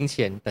金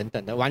錢等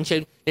等的，完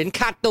全連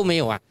卡都沒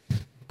有啊，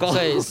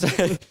所以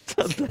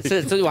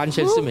這完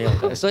全是沒有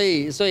的，所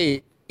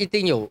以一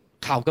定有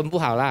好跟不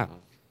好啦，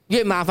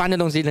越麻煩的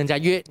東西，人家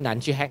越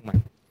難去 hack 嘛。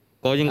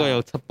我應該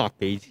有700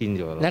幾千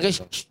咗啦。那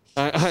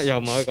個又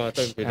冇一個，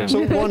對唔住。So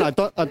Juan, I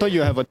thought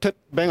you have a third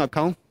bank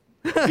account.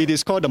 It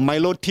is called the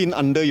Milo tin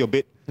under your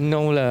bed.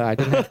 No 了，I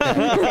don't have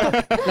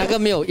that 那個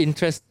沒有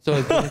interest 做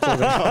工作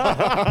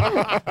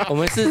的。我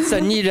們是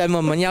生意人，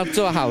我們要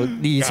做好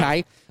理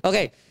財。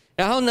OK，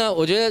 然後呢，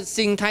我覺得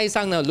心態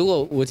上呢，如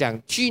果我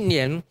講去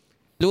年，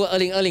如果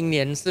2020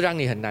年是讓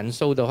你很難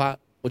受的話，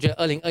我覺得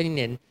2021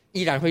年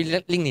依然會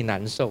令你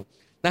難受。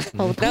那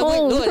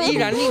如果依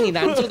然令你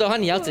難受的話，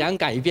你要怎樣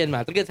改變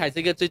嘛？這個才是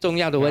一個最重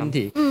要的問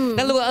題。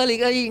那如果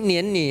2021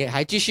年你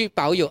還繼續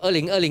保有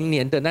2020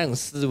年的那種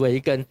思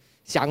維跟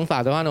想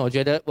法的話呢，我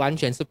覺得完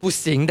全是不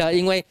行的，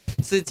因為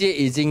世界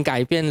已經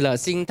改變了，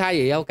心態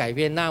也要改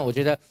變。那我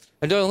覺得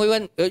很多人會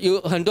問，有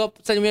很多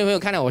身邊朋友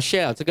看到我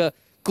share 了這個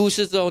故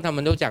事之後，他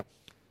們都講：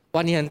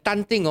哇，你很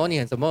淡定哦，你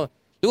很什麼？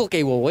如果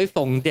給我會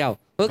瘋掉；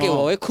如果給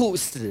我會哭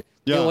死；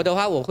給我的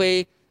話，我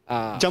會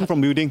jump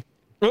from building。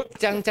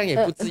这样也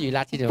不至于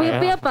垃圾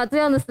不要把这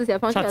样的思想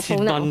放在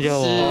头脑。啫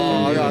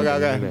喎。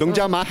 Okay. Don't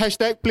jump.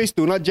 Hashtag please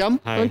do not jump.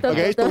 係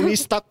Okay. Tony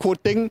start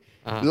quoting.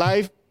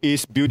 Life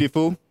is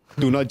beautiful.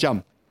 Do not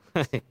jump.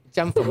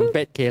 jump from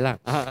bed 可以啦。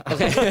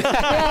OK，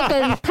 不要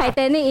跟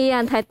Titanic 一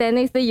样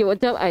，Titanic 是有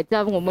jump I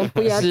jump，我们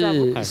不要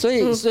jump。是，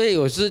所以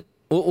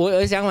我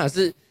的想法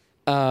是，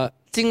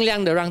尽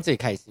量的让自己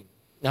开心，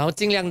然后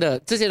尽量的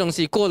这些东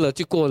西过了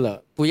就过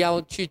了，不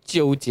要去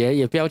纠结，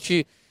也不要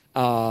去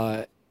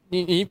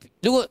你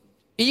如果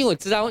因为我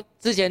知道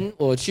之前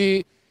我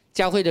去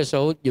教会的时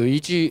候有一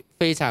句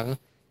非常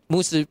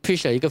牧师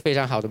preach 了一个非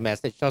常好的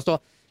message， 他说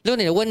如果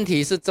你的问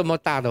题是这么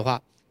大的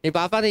话，你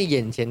把它放在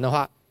眼前的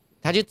话，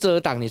它就遮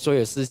挡你所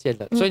有视线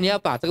了，所以你要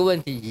把这个问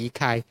题移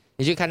开，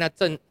你去看它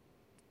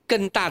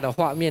更大的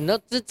画面。那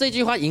这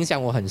句话影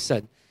响我很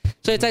深，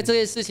所以在这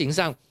些事情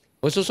上，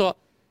我是说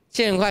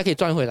1000元块可以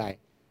赚回来，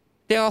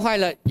电话坏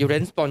了有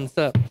人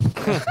sponsor，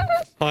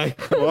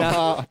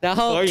 然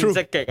后果然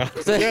積極啊！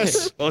所以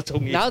我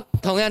中意。然后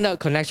同样的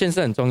connection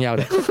是很重要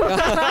的，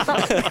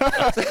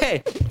所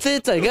以这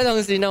整个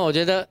东西呢，我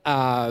觉得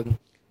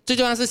最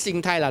重要是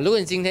心态啦。如果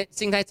你今天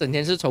心态整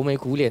天是愁眉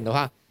苦脸的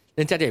话，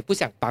人家也不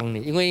想帮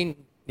你，因为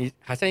你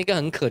好像一个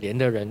很可怜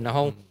的人，然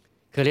后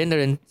可怜的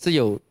人是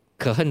有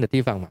可恨的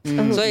地方嘛，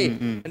所以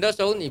很多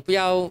时候你不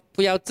要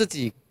自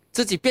己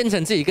变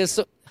成自己一个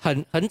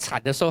很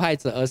惨的受害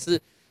者，而是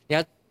你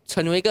要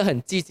成为一个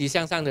很积极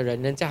向上的人，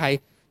人家还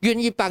愿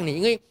意帮你，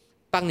因为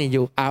帮你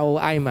有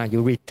ROI 嘛，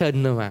有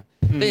return 的嘛。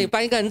所以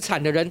帮一个很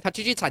惨的人，他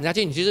继续惨下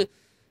去，你就是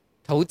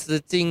投资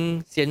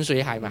进咸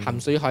水海嘛，含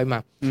水海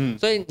嘛。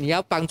所以你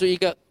要帮助一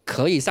个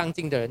可以上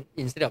进的人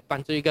 ，instead of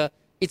帮助一个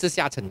一直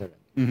下沉的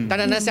人。当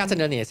然，那下沉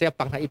的人你也是要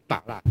帮他一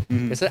把啦。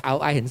可是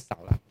ROI 很少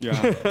啦。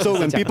Yeah. So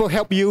when people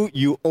help you,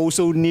 you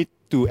also need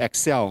to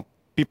excel.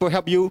 People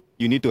help you,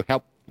 you need to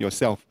help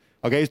yourself.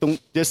 Okay, don't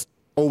just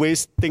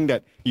always think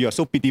that you are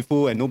so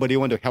pitiful and nobody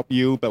want to help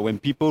you. But when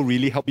people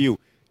really help you,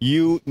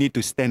 you need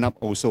to stand up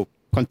also,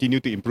 continue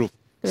to improve.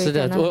 是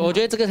的，我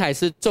觉得这个才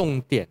是重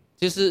点。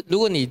就是如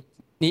果你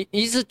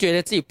一直觉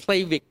得自己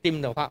play victim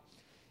的话，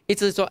一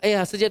直说哎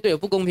呀世界对我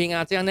不公平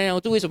啊，这样那样，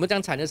为什么这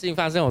样惨的事情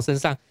发生在我身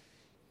上？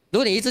如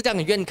果你一直这样，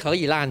你怨可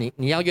以啦，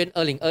你要怨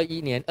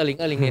2021年、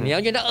2020年，你要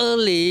怨到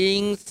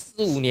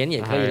2045年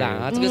也可以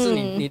啦这个是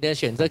你的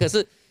選擇。可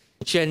是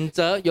選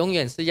擇永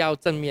遠是要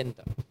正面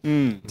的，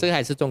這個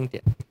還是重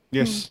點。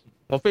Yes，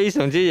我非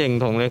常之認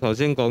同你頭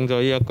先講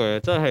咗呢一句，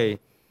真係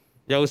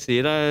有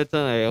時咧，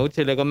真係好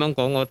似你咁樣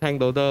講，我聽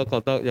到都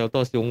覺得有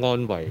多少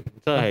安慰，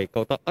真係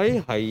覺得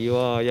係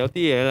喎，有啲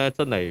嘢咧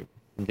真係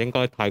唔應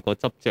該太過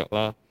執着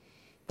啦。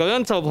咁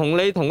樣就同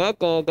你同一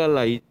個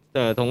嘅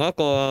同一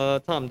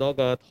個差唔多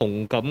嘅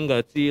同感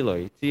嘅之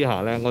類之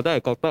下咧，我都係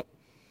覺得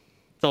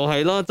就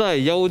係咯，真係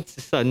有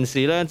陣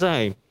時咧，真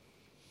係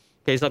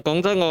其實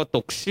講真，我讀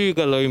書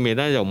嘅裏面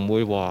咧又唔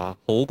會話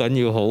好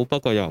緊要好，不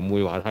過又唔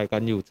會話太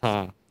緊要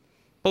差。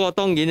不過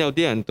當然有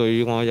啲人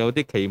對我有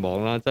啲期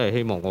望啦，真係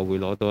希望我會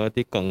攞到一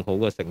啲更好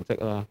嘅成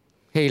績啦。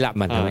希臘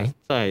文係咪？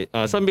真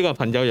係身邊嘅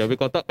朋友又會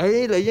覺得，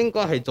你應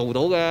該係做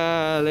到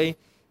嘅，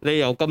你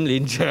又咁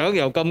年長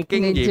又咁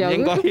經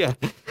驗，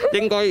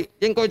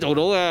應該做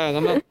到嘅咁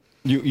樣。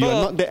You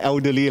are not that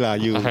elderly 啦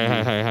，you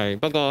係，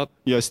不過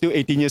you are still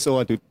 18 years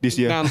old this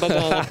year。啱，不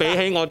過比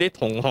起我啲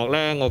同學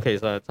咧，我其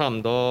實差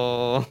唔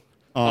多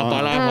阿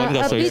伯拉罕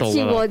嘅歲數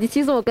㗎啦。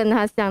其實我跟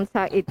他相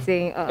差已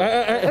經呢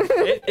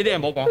啲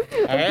人冇講，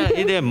呢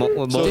啲人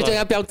冇。最重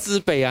要不要自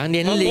卑啊，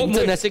年齡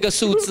真的是一個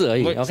數字而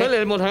已。所以你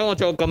有冇睇我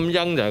着咁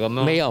陰就係咁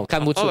咯？沒有，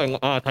看不出。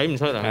睇唔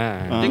出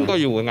啊，應該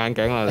要換眼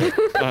鏡啦。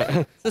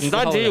唔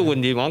單止要換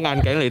電話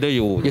眼鏡，你都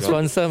要換。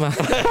sponsor 嘛，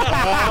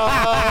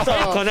所以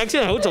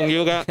connection 係好重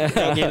要嘅。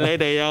若然你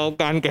哋有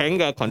眼鏡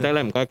嘅 contact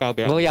咧，唔該交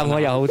俾我。我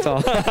有好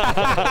多。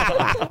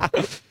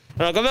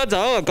嗱咁樣就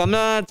因為咁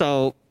咧，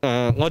就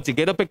我自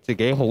己都逼自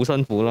己好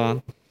辛苦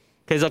啦。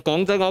其實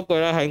講真嗰句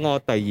咧，喺我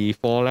第二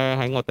課咧，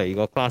喺我第二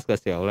個 class 嘅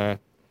時候咧，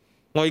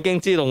我已經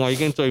知道我已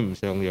經追唔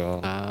上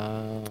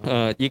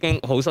咗。已經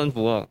好辛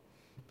苦啊！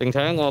並且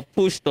我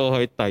push 到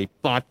去第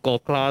8個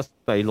class、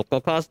第6個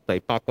class、第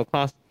8個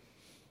class，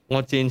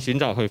 我選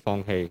擇去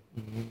放棄。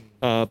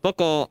不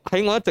過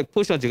喺我一直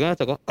push 上自己咧，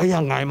就講：哎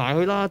呀，捱埋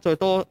去啦，再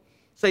多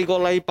4個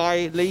禮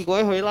拜，你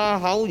鬼去啦！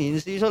考完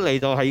試出嚟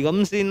就係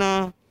咁先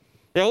啦。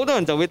有好多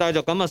人就會帶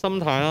着咁嘅心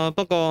態啦。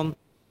不過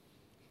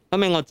後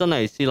尾我真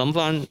係試諗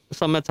翻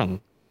深一層，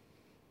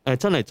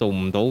真係做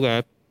唔到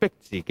嘅，逼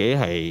自己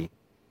係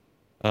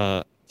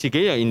自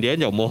己又 in the end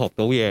又冇學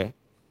到嘢，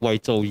為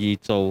做而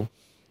做，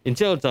然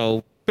之後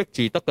就逼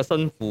住得個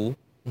辛苦。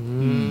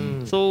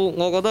所以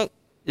我覺得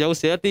有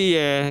時一啲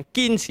嘢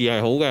堅持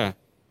係好嘅，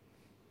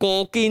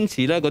過堅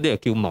持咧嗰啲就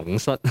叫懵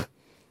失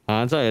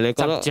即係你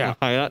覺得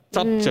係啦，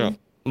執着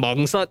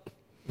懵失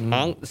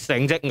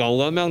成隻牛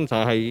咁樣就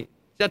係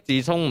一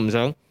字衝唔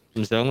上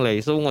嚟，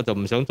所以我就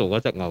唔想做嗰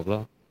隻牛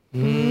咯。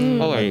因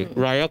為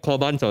Raya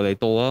Korban 就嚟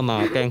到啊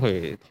嘛，驚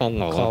佢劏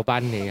牛。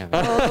Korban 你啊！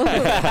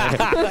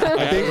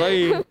所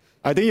以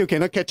I think you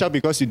cannot catch up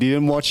because you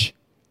didn't watch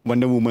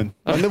Wonder Woman.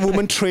 Wonder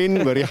Woman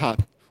trained very hard.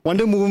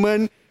 Wonder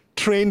Woman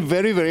trained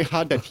very, very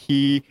hard that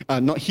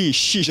not he,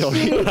 she,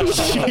 sorry.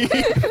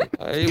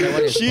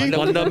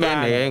 Wonder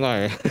Man 嚟嘅應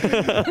該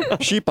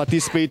係。She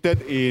participated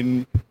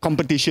in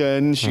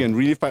competition. She can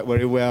really fight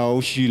very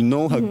well. She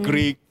know her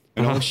Greek.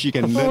 You know, she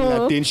can learn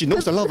Latin. She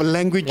knows a lot of 我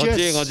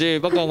languages. 知，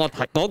不過我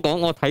睇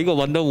過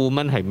Wonder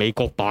Woman 係美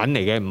國版嚟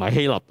嘅，唔係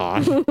希臘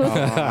版。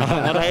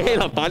我睇希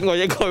臘版我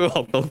應該會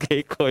學到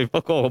幾句，不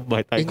過我唔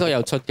係睇。應該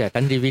有出嘅，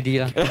等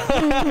DVD 啦。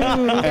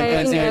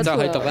應該就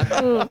去讀啦。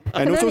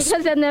可能你看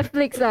下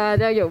Netflix 啊，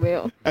這樣有沒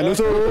有 And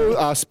also,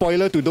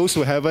 spoiler to those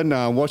who haven't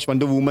watched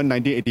Wonder Woman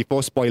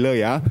 1984, spoiler,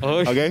 yeah?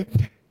 Okay?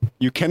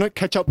 You cannot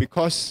catch up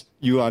because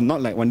you are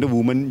not like Wonder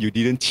Woman, you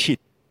didn't cheat.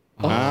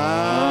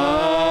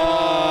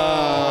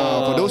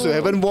 For those who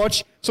haven't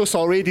watched, so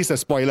sorry, this is a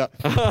spoiler.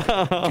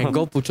 Can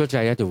go Putra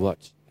Jaya to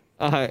watch。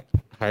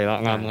係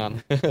啦，啱。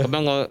咁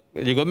樣我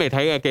如果未睇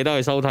嘅，記得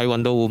去收睇《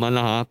Wonder Woman》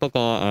啦嚇。不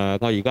過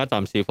我而家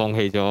暫時放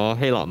棄咗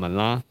希臘文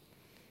啦。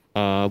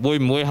會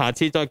唔會下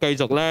次再繼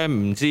續咧？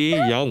唔知，有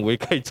人會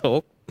繼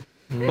續。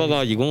不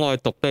過如果我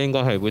去讀咧，應該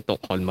係會讀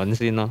韓文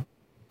先咯。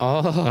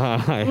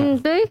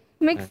係。對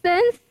 ，make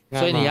sense。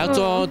所以你要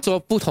做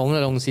不同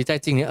的東西，在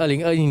今年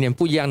2020年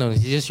不一樣的東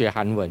西，就學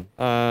韓文。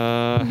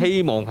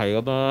希望係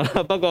咁啦。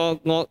不過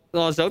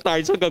我想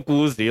帶出嘅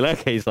故事咧，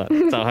其實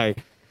就係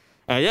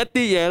一啲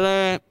嘢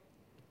咧，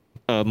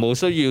冇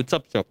需要執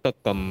着得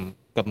咁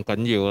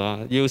緊要啦，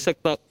要識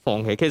得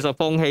放棄。其實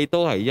放棄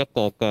都係一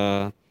個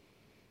嘅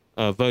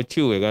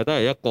virtue 嚟嘅，都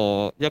係一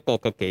個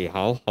嘅技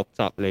巧，學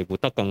習嚟活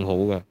得更好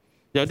嘅。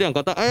有啲人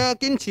覺得，哎呀，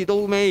堅持到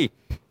尾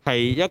係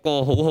一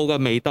個好好嘅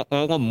美德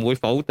啊！我唔會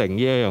否定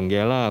呢一樣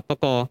嘢啦。不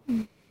過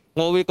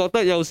我會覺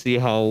得有時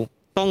候，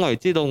當我哋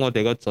知道我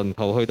哋嘅盡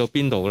頭去到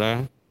邊度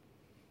咧，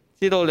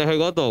知道你去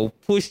嗰度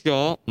push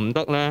咗唔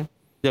得咧，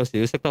有時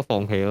要識得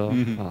放棄咯。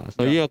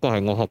所以呢一個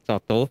係我學習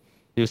到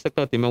要識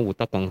得點樣活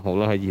得更好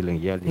啦。喺2021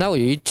年。那我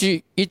有一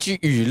句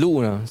語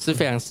錄呢，是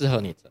非常適合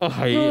你的。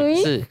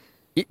係是。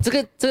這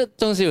個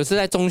東西我是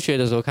在中學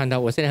的時候看到，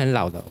我現在很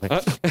老了。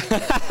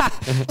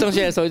中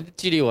學的時候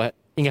距離我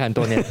應該很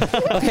多年。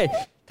OK，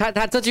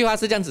 他這句話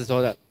是這樣子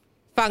說的：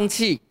放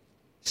棄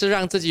是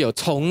讓自己有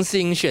重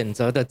新選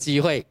擇的機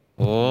會。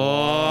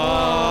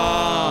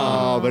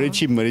very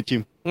cheap，very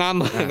cheap。啱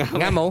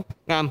冇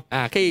啱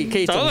啊，可以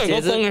總結。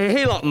我放棄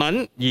希臘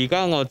文，而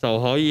家我就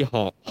可以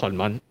學韓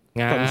文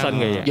咁新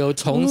嘅嘢。有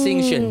重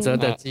新選擇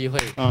的機會。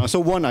So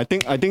one, I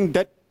think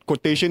that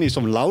quotation is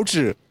from 老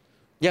子。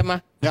Yeah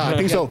嗎 Yeah, I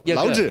think so.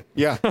 老子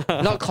 ，Yeah.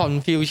 Not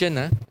confusion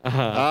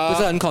啊，不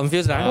是很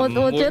confused 啊。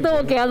我覺得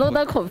我給他弄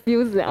到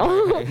confused 了。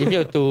你沒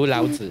有讀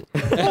老子？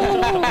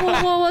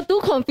我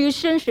讀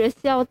confusion 學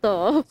校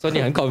的。所以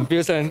你很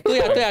confusion。對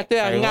啊，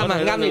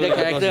啱你的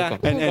character 啊。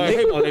我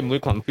希望你唔會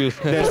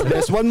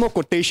confuse。There's one more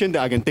quotation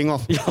that I can think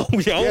of. 有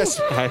Yes,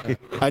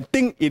 I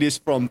think it is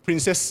from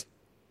Princess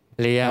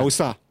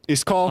Elsa.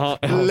 It's called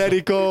Let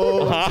It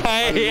Go.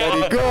 Let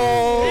It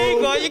Go.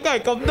 呢個應該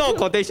係咁多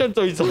quotation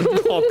最準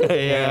確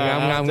嘅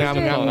啊！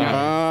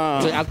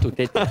啱，最 up to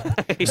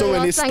date。So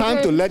when it's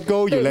time to let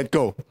go, you let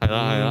go。係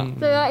啦。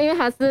對啊，因為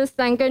他是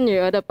3個女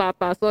兒的爸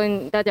爸，所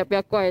以大家不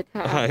要怪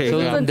他。係。So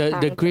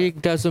the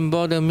Greek doesn't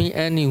bother me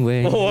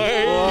anyway。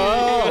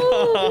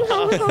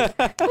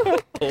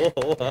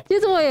其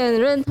實我也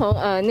很認同，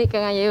你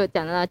剛剛也有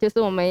講啦，就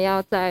是我們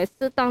要在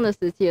適當的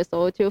時期的時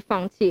候就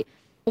放棄。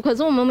可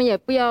是我們也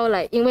不要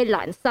來因為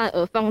懶散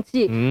而放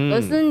棄，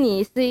而是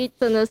你是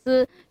真的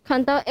是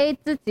看到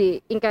自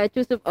己應該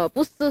就是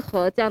不適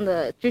合這樣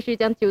的繼續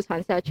這樣糾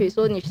纏下去，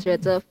所以你選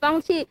擇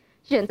放棄，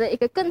選擇一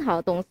個更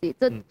好的東西，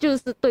這就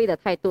是對的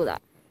態度啦，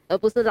而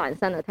不是懶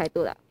散的態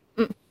度啦。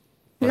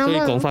所以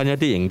講翻一啲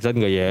認真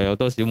嘅嘢，有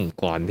多少唔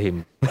慣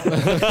添。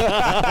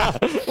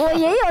我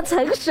也有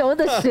成熟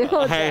的時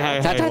候。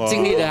係。他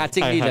經歷了。我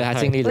經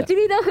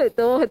歷到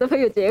很多朋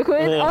友結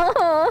婚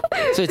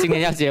所以今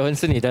年要結婚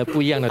是你的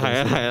不一樣的東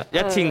西。係啊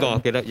，1000個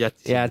記得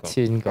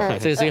1000個，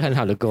這是一個很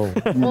好的 goal。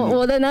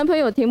我的男朋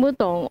友聽不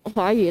懂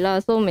華語啦，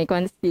所以沒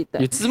關係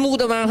的。有字幕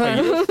的嗎？傻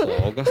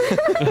噶，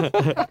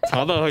慘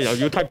啊！佢又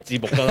要 type 字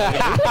幕噶啦，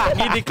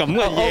呢啲咁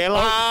嘅嘢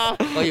啦。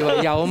我以為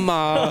有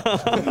嘛。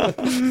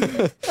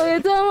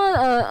這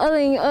麼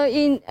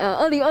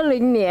2020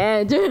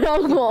年就讓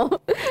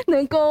我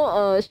能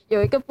夠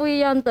有一個不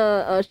一樣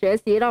的學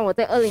習，讓我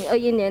在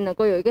2021年能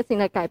夠有一個新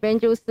的改變，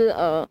就是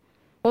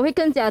我會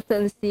更加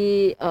珍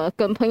惜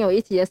跟朋友一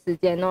起的時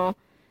間哦。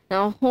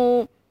然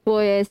後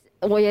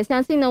我也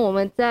相信呢，我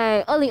們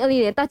在2020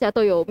年大家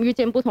都有遇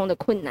見不同的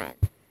困難，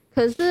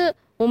可是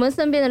我們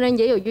身邊的人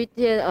也有遇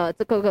見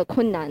這個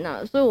困難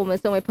啊，所以我們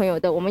身為朋友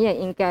的，我們也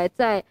應該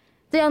在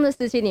這樣的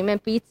時期裡面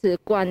彼此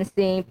關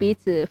心、彼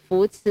此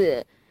扶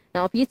持，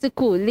然後彼此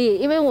鼓勵。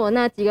因為我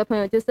那幾個朋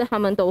友就是他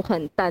們都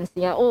很擔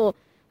心啊，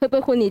會不會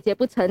婚禮結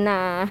不成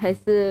啊，還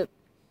是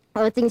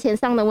金錢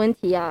上的問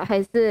題啊，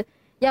還是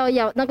要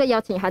那個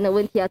邀請函的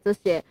問題啊，這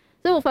些。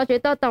所以我發覺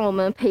到，當我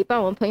們陪伴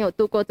我們朋友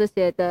度過這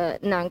些的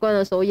難關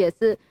的時候，也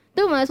是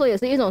對我們來說也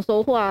是一種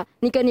收穫啊。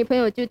你跟你朋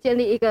友就建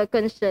立一個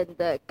更深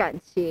的感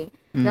情。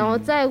然后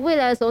在未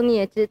来的时候，你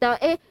也知道，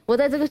哎，我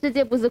在这个世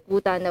界不是孤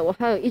单的，我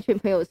还有一群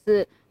朋友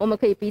是我们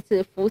可以彼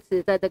此扶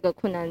持在这个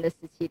困难的时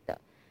期的。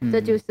这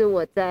就是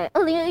我在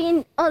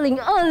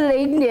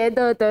2020年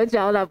的得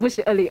着了，不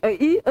是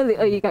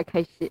2021刚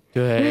开始。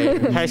对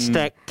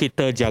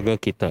#kita jaga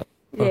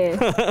kita。Yeah.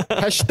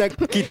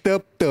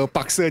 #kita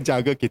terpaksa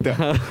jaga kita.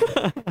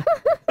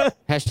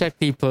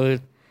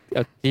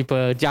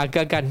 #people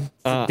jagakan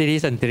diri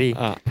sendiri.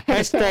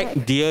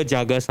 #dia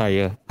jaga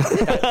saya.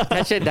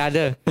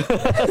 #dada.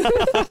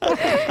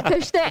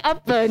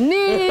 #apa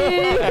ni？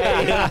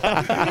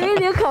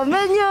 你有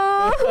comment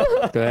哟。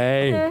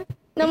对。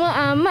那么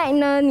Mike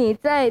呢？你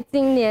在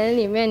今年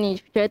里面，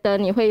你觉得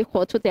你会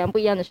活出怎样不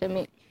一样的生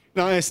命？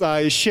 Now, as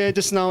I shared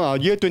just now,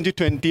 year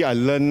 2020, I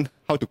learned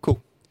how to cook.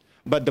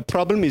 But the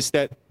problem is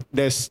that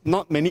there's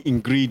not many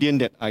ingredients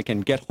that I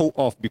can get hold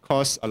of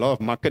because a lot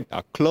of markets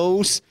are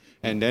closed,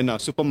 and then a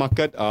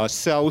supermarket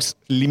sells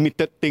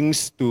limited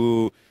things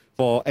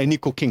for any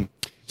cooking.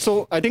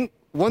 So I think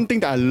one thing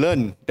that I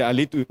learned that I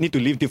need to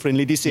live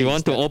differently this year. You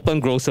want to open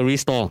grocery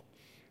store?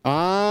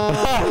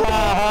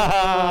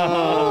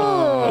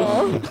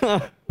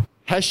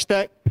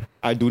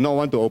 I do not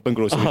want to open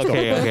grocery store.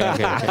 Okay.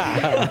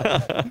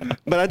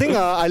 But I think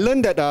I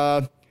learned that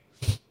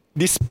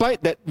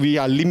despite that we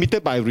are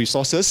limited by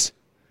resources,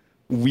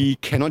 we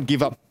cannot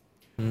give up.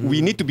 We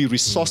need to be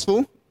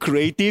resourceful,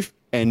 creative,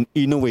 and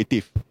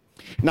innovative.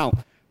 Now,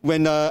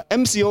 when the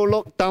MCO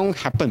lockdown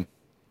happened,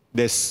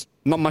 there's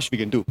not much we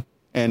can do.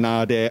 And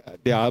there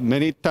are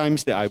many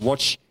times that I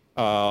watch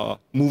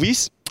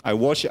movies. I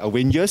watch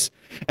Avengers.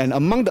 And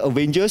among the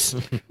Avengers,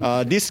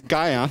 this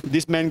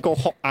man called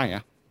Hawkeye.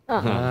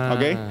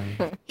 Okay?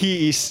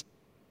 He is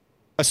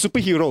a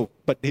superhero,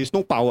 but he has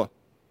no power.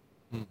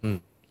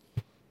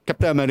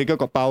 Captain America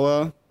got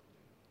power.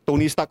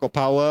 Tony Stark got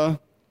power.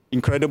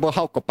 Incredible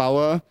Hulk got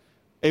power.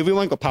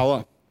 Everyone got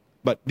power.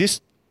 But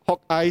this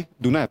Hawkeye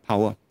do not have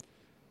power.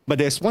 But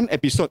there's one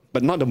episode,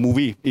 but not the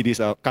movie. It is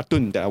a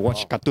cartoon that I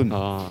watch. Cartoon.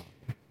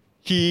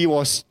 He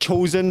was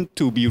chosen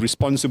to be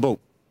responsible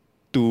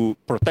to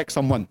protect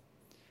someone.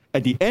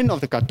 At the end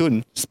of the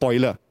cartoon,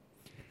 spoiler.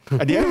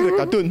 At the end of the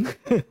cartoon,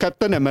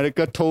 Captain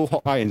America told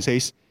Hawkeye and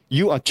says,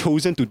 "You are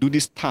chosen to do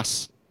this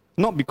task,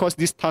 not because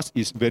this task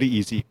is very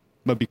easy,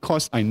 but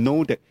because I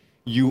know that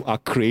you are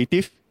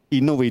creative,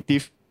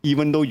 innovative,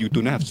 even though you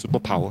do not have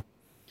superpower."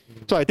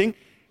 So I think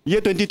year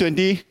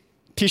 2020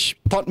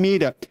 taught me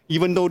that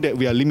even though that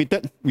we are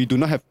limited, we do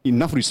not have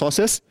enough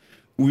resources.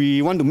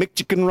 We want to make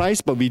chicken rice,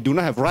 but we do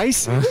not have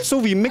rice. So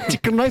we make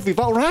chicken rice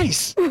without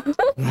rice.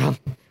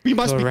 We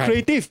must be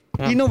creative,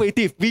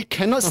 innovative. We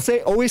cannot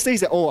always say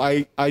that, oh,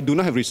 I do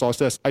not have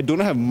resources. I do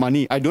not have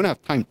money. I don't have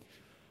time.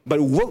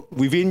 But work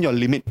within your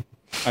limit.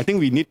 I think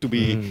we need to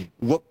we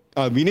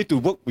need to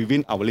work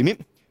within our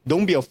limit.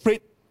 Don't be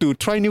afraid to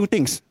try new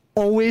things.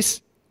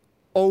 Always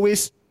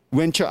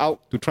venture out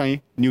to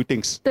try new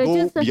things.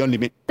 Go beyond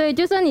limit. 对，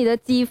就算你的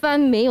鸡饭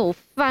没有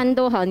饭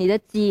都好，你的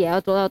鸡也要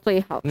做到最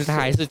好。他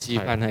还是鸡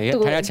饭，他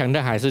要强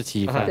调还是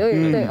鸡饭。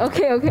对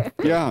，OK。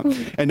Yeah,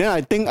 and then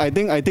I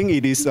think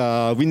it is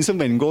Vincent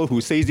Van Gogh who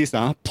says this.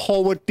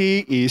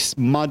 Poverty is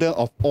mother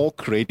of all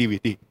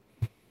creativity.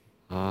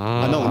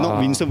 No, not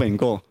Vincent Van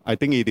Gogh. I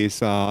think it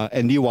is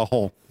Andy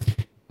Warhol.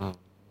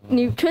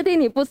 你确定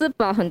你不是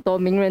把很多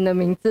名人的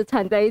名字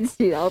掺在一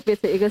起，然后变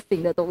成一个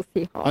新的东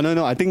西？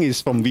 No. I think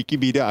it's from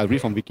Wikipedia. I read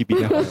from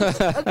Wikipedia.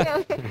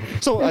 Okay.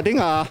 So I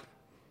think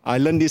I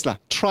learned this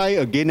try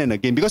again and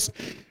again because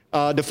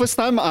the first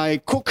time I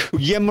cook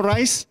yam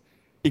rice,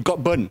 it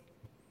got burned.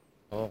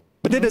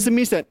 But that doesn't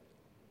mean that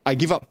I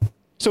give up.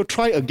 So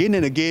try again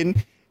and again.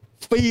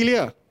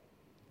 Failure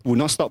will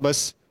not stop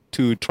us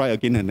to try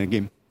again and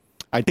again.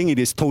 I think it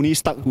is Tony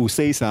Stark who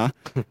says,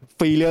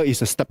 failure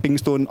is a stepping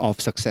stone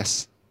of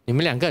success. 你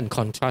們兩個人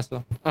contrast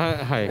咯，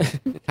係，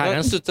他好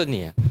像説真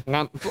你啊，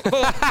啱。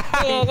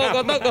我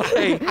覺得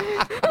佢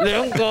係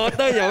兩個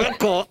都有一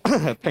個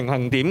平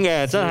衡點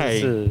嘅，真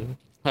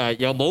係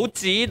又冇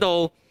指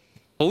到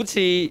好似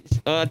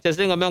隻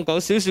先咁樣講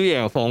少少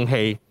嘢又放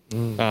棄，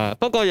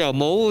不過又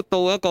冇到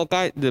一個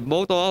階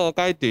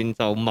段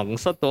就迷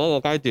失到一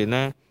個階段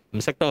咧，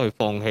唔識得去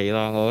放棄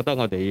啦。我覺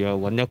得我哋要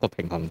揾一個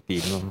平衡點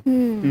咯。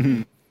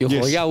有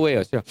火藥味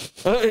有效。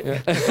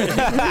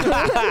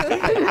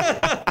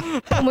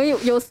我們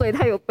有水，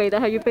他有杯的，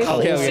他預備好。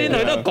頭先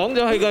佢都講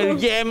咗佢個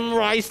yam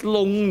rice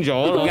燶咗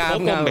咯，嗰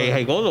個味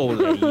係嗰度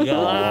嚟㗎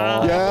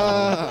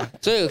啦。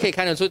所以我可以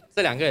看得出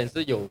這兩個人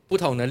是有不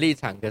同的立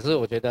場，可是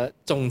我覺得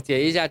總結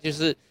一下，就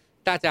是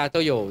大家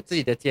都有自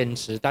己的堅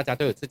持，大家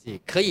都有自己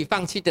可以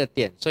放棄的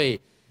點，所以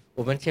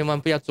我們千萬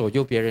不要左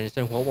右別人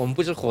生活。我們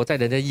不是活在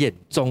人的眼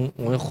中，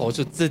我們活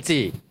出自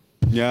己。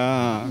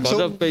Yeah. 講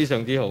得非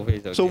常之好，非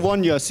常之好。So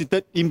one, you are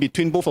seated in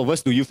between both of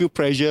us. Do you feel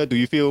pressure? Do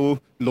you feel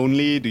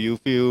lonely? Do you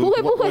feel?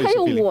 不會，還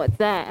有我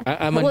在。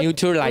I'm a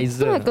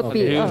neutralizer.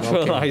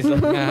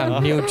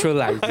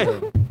 Neutralizer.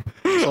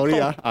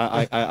 Sorry,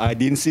 I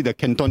didn't see the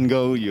Canton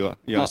girl. You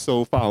are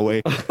so far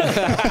away.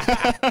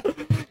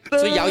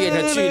 最遙遠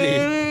的距離。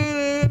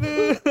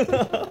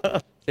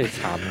最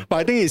慘。But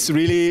I think it's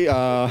really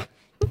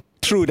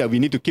true that we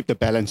need to keep the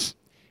balance.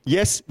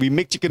 Yes, we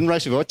make chicken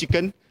rice without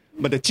chicken,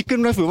 but the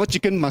chicken rice without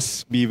chicken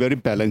must be very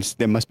balanced.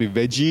 There must be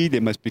veggie,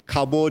 there must be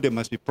carbo, there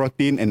must be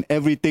protein, and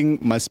everything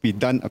must be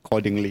done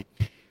accordingly.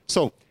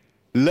 So,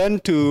 learn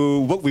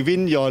to work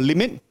within your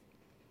limit,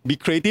 be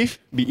creative,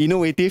 be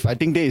innovative. I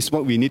think that is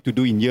what we need to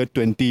do in year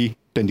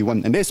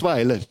 2021, and that's what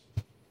I learned.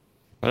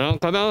 係咯，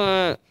咁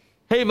樣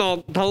希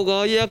望透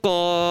過呢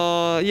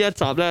一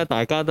集咧，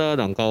大家都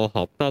能夠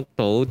學得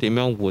到點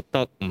樣活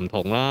得唔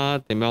同啦，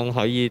點樣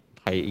可以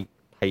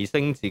提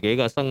升自己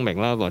嘅生命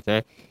啦，或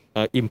者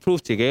improve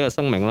自己嘅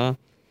生命啦。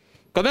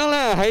咁樣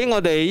咧喺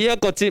我哋呢一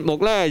個節目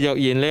咧，若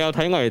然你有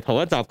睇我哋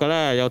頭一集嘅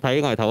咧，有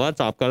睇我哋頭一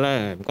集嘅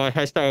咧，唔該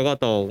hashtag 嗰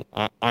度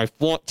I've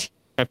watched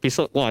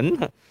episode 1，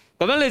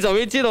咁樣你就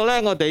會知道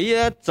咧，我哋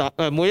呢一集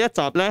每一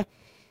集咧。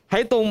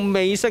喺到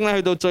尾聲咧，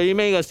去到最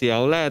尾嘅時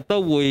候咧，都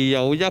會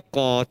有一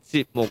個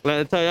節目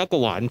咧，即係一個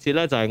環節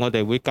咧，就係我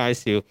哋會介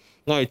紹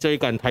我哋最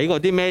近睇過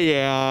啲咩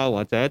嘢啊，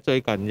或者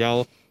最近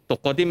有讀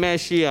過啲咩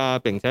書啊，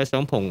並且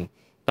想同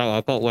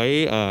各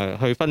位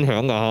去分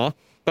享嘅嗬。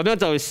咁樣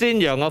就先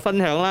讓我分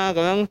享啦。咁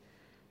樣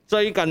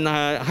最近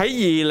喺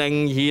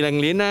2020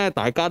年咧，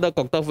大家都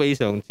覺得非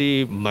常之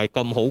唔係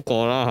咁好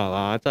過啦，係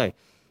嘛？即係。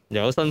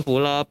又辛苦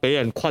啦，俾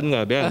人坤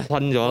嘅，俾人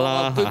坤咗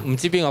啦。唔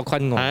知邊個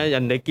坤我？係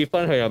人哋結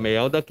婚，佢又未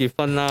有得結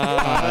婚啦。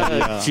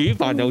煮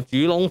飯又煮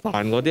窿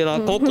飯嗰啲啦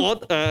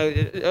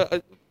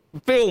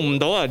，feel 唔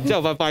到啊！之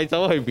後快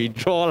走去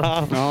withdraw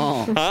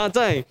啦。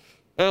真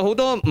係好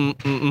多唔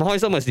開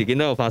心嘅事件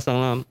都有發生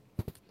啦。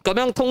咁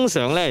樣通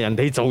常咧，人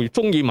哋就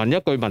中意問一句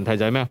問題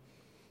就係咩啊？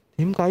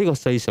點解呢個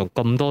世上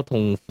咁多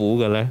痛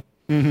苦嘅咧？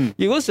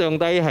如果上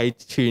帝係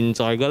存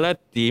在嘅咧，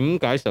點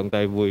解上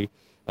帝會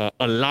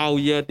allow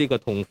呢一啲嘅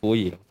痛苦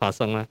而發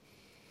生咧？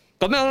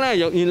咁樣咧，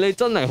若然你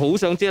真係好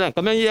想知咧，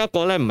咁樣呢一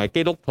個咧唔係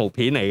基督徒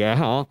片嚟嘅，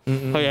嗬，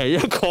佢係一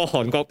個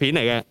韓國片嚟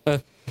嘅。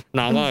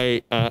嗱，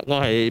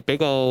我係比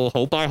較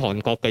好 buy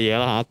韓國嘅嘢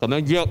啦嚇。咁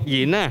樣若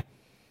然咧，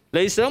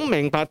你想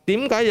明白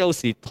點解有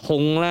時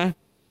痛咧，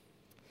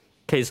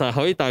其實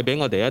可以帶俾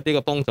我哋一啲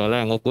嘅幫助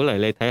咧。我鼓勵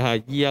你睇下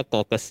呢一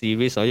個嘅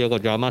series， 所以有個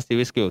drama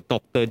series 叫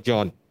Dr.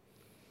 John。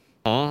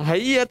喺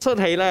呢一出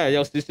戲咧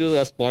有少少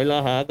嘅 spoil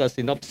啦嚇，個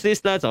synopsis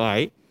咧就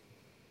係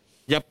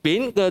入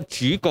邊嘅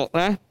主角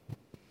咧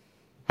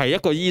係一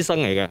個醫生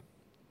嚟嘅。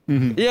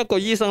呢一個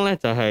醫生咧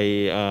就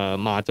係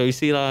麻醉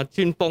師啦，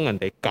專幫人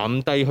哋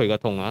減低佢嘅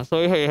痛啊，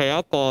所以佢係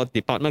一個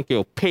department 叫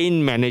做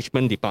pain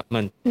management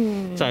department，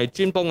就係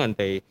專幫人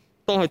哋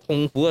當佢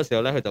痛苦嘅時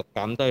候咧，佢就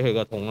減低佢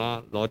嘅痛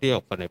啦，攞啲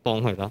藥粉嚟幫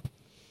佢啦。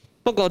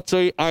不過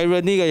最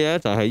irony 嘅嘢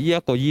就係呢一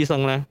個醫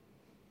生咧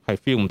係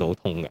feel 唔到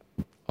痛嘅。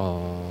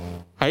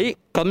喺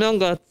咁樣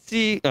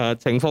嘅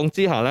情況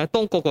之下咧，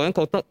當個人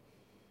覺得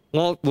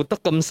我活得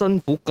咁辛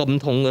苦、咁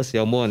痛嘅時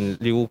候，冇人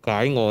了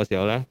解我嘅時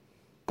候咧，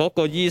嗰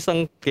個醫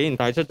生竟然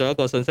帶出咗一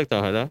個信息，就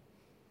係咧，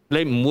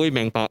你唔會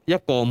明白一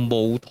個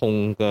冇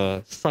痛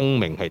嘅生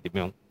命係點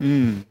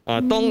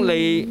樣。當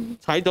你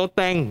踩咗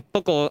釘，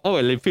不過因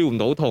為你 feel 唔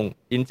到痛，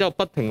然之後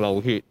不停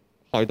流血，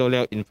害到你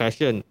有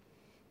infection，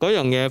嗰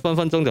樣嘢分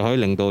分鐘就可以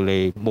令到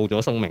你冇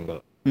咗生命噶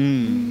啦。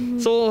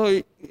所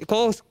以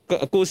嗰個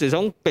故事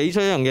想俾出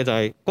一樣嘢就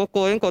係，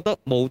個人覺得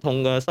冇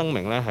痛嘅生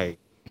命咧係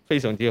非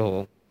常之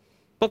好。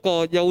不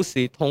過有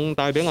時痛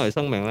帶俾我哋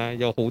生命咧，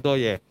有好多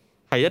嘢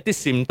係一啲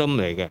symptom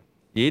嚟嘅，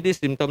而呢啲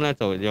symptom咧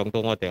就讓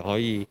到我哋可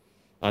以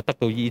得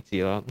到醫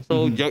治啦。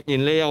所以若然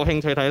你有興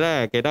趣睇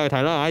咧，記得去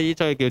睇啦。呢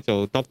出叫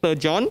做 Dr.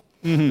 John，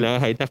 你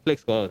喺 Netflix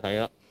嗰度睇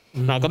啦。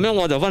嗱，咁樣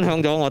我就分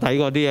享咗我睇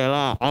過啲嘢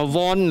啦。阿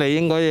Von 你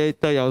應該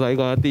都有睇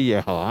過一啲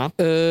嘢係嘛？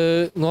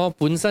我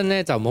本身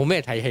咧就冇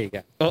咩睇戲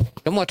嘅，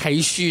咁我睇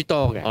書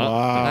多嘅。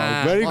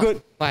哇 ，very good！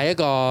 我係一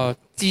個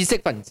知識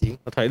分子，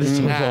我睇得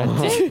出，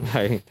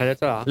係睇得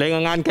出啊！你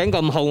個眼鏡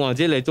咁厚，我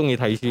知你中意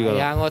睇書噶啦。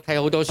係啊，我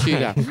睇好多書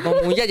噶，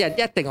我每一日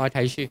一定愛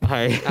睇書。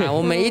係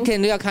我每一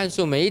天都要看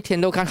書，每一天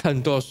都看很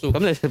多書。咁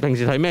你平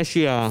時睇咩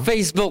書啊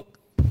 ？Facebook。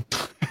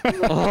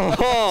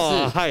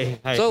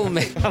係，所以我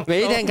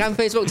每一天看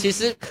Facebook，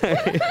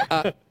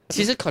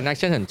 其實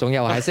connection 很重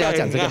要，我還是要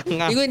講這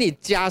個，因為你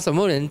加什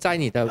麼人在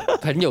你的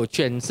朋友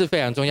圈是非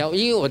常重要。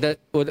因為我的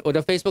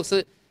Facebook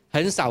是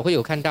很少會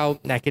有看到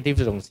negative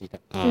的東西的，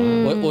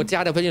我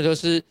加的朋友都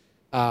是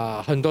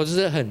很多就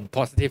是很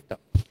positive 的，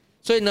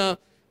所以呢，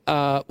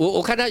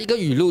我看到一個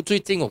語錄，最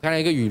近我看到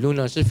一個語錄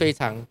呢是非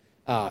常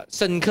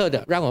深刻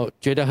的，讓我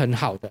覺得很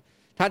好的。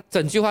他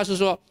整句話是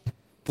說，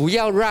不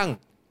要讓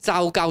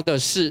糟糕的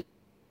事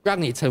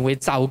讓你成為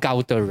糟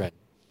糕的人。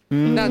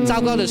那糟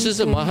糕的是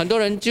什麼？很多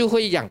人就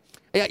會講，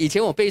哎呀，以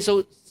前我被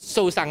受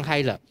傷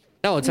害了，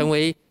那我成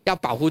為要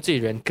保護自己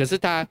人，可是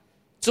他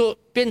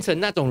變成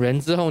那種人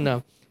之後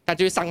呢，他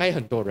就會傷害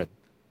很多人，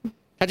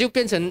他就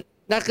變成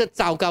那個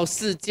糟糕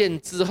事件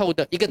之後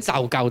的一個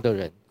糟糕的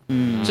人。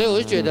所以我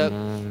就覺得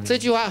這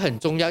句話很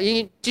重要，因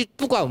為就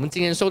不管我們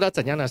今天受到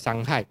怎樣的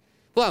傷害，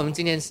不管我們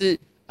今天是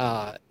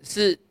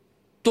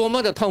多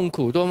麼的痛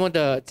苦，多麼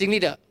的經歷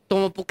的多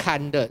麼不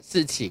堪的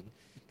事情，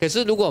可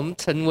是如果我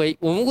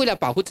們為了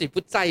保護自己不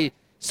再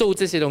受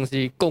這些東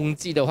西攻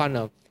擊的話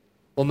呢，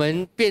我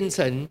們變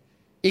成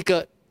一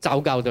個糟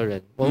糕的人，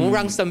我们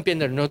让身边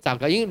的人都糟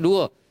糕。因为如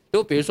果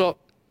比如说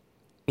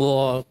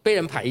我被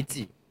人排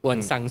挤，我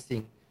很伤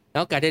心，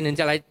然后改天人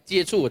家来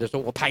接触我的时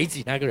候，我排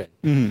挤那个人，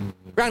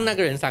让那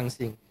个人伤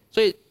心。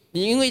所以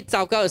你因为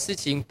糟糕的事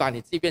情把你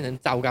自己变成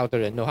糟糕的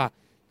人的话，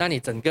那你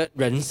整个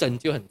人生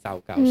就很糟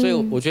糕。所以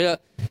我觉得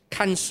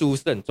看书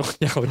是很重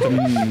要的。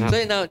所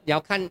以呢，你要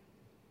看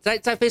在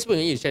Facebook 里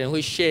面有些人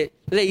会 share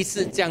类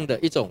似这样的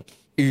一种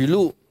语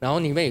录，然后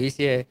里面有一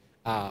些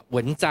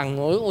文章，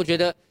我觉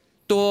得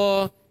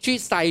多去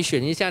筛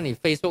选一下你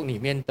Facebook 里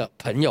面的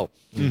朋友。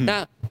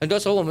那很多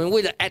时候我们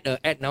为了 add，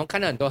 然后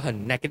看到很多很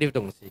negative 的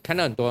东西，看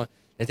到很多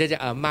人家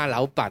讲骂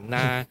老板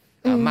呐、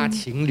骂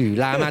情侣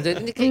啦，骂这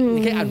你可以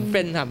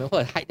unfriend 他们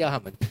或者 hide 掉他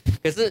们。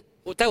可是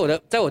在我的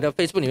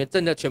Facebook 里面，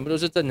真的全部都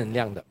是正能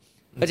量的，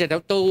而且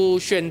都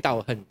宣导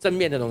很正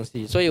面的东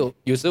西。所以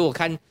有时候我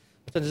看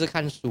真的是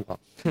看书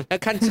那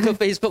看这个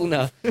Facebook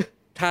呢，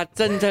它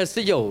真的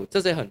是有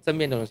这些很正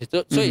面的东西。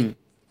所以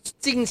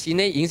近期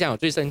内影响我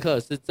最深刻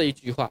的是这一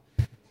句话：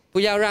不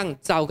要让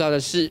糟糕的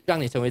事让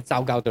你成为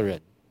糟糕的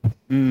人。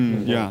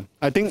Yeah,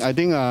 I think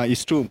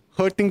it's true.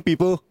 Hurting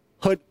people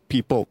hurt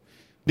people.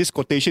 This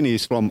quotation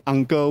is from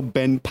Uncle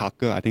Ben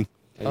Parker, I think.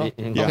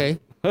 OK，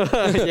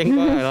 應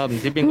該係啦，唔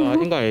知邊個，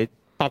應該係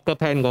Parker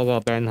Pen 嗰個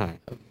Ben 係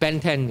Ben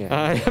 10嘅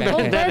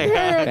，Ben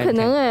 10可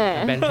能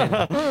Ben 10。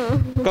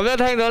咁樣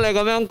聽到你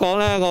咁樣講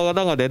咧，我覺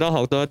得我哋都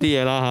學到一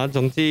啲嘢啦嚇。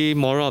總之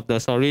moral of the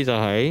story 就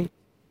係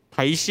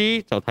睇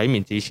書就睇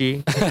面子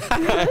書，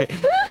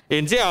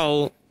然之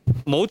後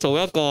冇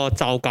做一個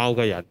詐教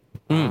嘅人。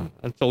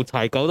做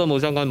柴狗都冇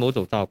相干，冇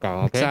做詐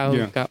教。OK，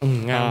 詐教，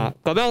啱。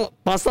咁樣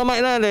80米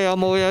咧，你有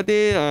冇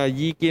啲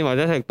意見或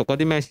者係讀過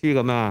啲咩書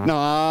咁啊？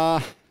 Now,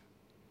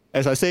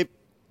 as I said,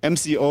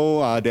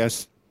 MCO,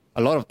 there's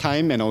a lot of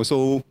time and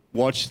also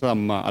watch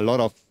a lot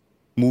of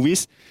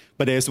movies.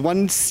 But there's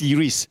one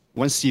series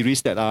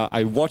that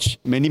I watched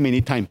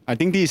many times. I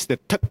think this is the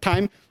third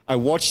time I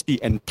watched the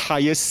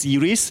entire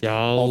series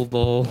of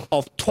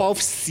 12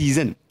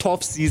 seasons.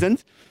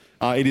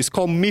 It is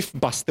called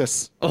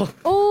Mythbusters. Yeah.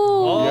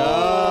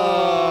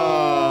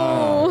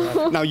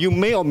 Now, you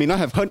may or may not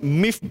have heard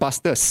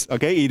Mythbusters.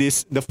 Okay, it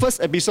is the first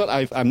episode,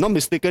 I'm not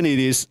mistaken, it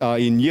is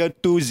in year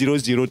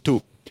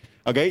 2002.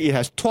 Okay, it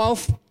has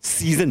 12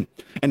 seasons.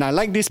 And I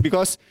like this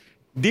because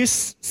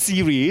this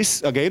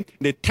series, okay,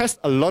 they test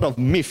a lot of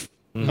myth.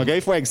 Okay,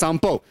 for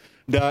example,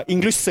 the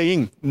English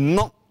saying,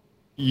 knock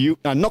you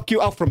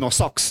out from your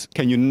socks.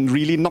 Can you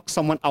really knock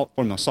someone out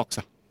from your socks?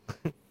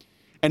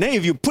 And then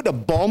if you put a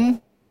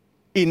bomb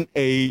in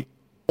a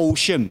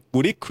ocean,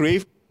 would it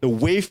create the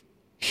wave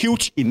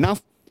huge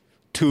enough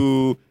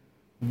to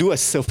do a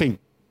surfing?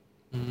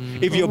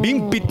 If you're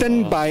being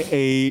bitten by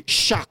a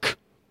shark,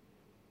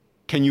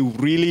 can you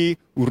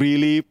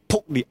really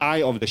poke the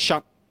eye of the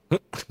shark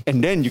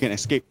and then you can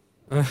escape?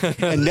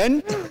 And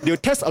then they'll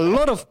test a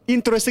lot of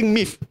interesting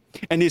myth,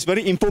 and it's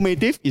very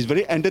informative, it's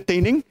very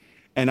entertaining.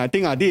 And I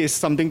think this is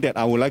something that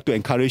I would like to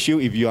encourage you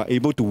if you are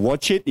able to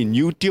watch it in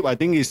YouTube. I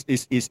think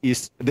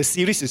the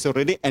series is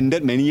already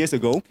ended many years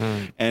ago,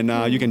 and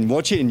you can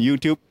watch it in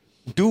YouTube.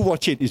 Do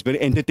watch it. It's very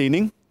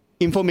entertaining,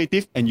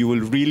 informative, and you will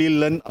really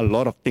learn a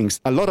lot of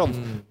things. A lot of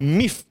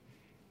myth,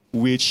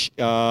 which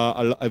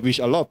a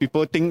lot of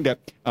people think that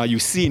you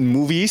see in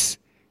movies,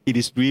 it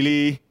is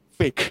really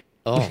fake.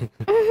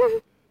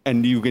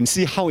 And you can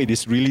see how it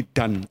is really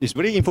done. It's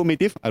very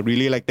informative. I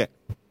really like that.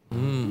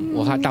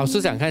 我倒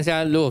是想看一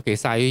下，如果给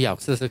鲨鱼咬，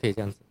是不是可以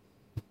这样子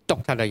篤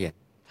它的眼？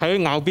睇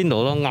佢咬邊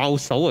度咯，咬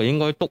手啊應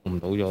該篤唔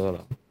到咗噶啦。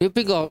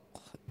邊個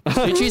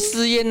誰去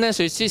試驗呢？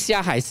誰去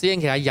下海試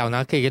驗給它咬，然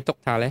後可以篤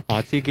它呢？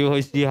下次叫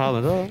佢試下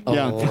咪得。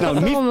Yeah. Now,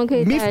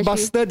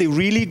 Mythbuster, they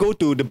really go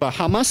to the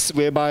Bahamas,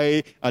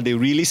 whereby they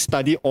really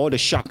study all the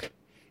shark,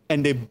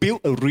 and they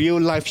build a real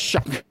life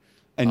shark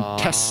and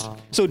test.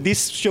 So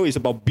this show is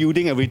about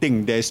building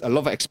everything. There's a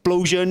lot of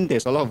explosion.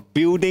 There's a lot of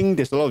building.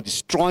 There's a lot of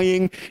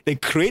destroying. They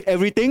create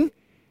everything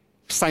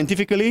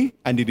scientifically,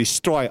 and they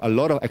destroy a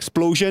lot of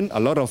explosion, a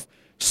lot of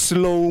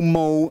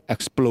slow-mo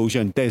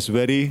explosion. That is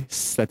very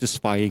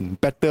satisfying.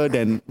 Better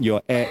than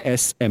your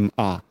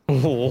ASMR.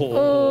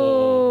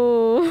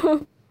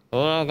 好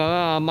啦，咁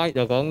阿 Mike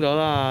就講咗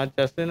啦。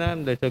Justin 咧，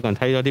你最近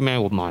睇咗啲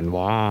咩漫畫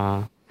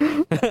啊？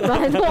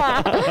漫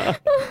画，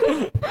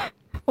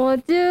我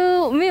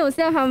就没有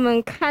像他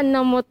们看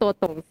那么多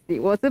东西，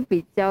我是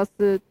比较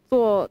是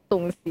做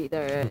东西的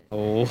人。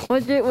哦，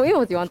因为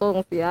我喜欢做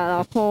东西啊，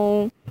然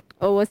后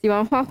我喜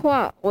欢画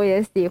画，我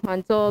也喜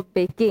欢做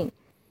baking。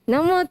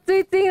那么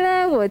最近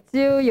呢，我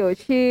就有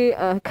去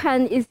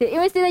看一些，因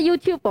为现在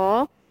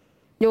YouTube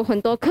有很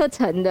多课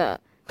程的，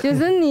就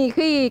是你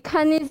可以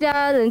看一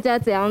下人家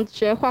怎样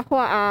学画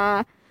画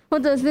啊，或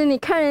者是你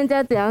看人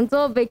家怎样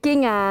做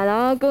baking 啊，然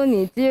后过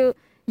你就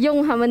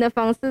用他们的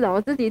方式，然后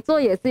自己做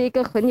也是一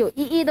个很有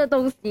意义的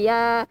东西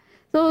啊。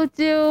所以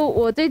就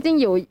我最近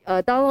有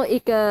download一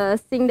个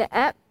新的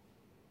app，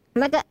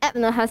 那个 app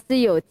呢它是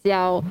有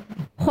教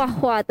画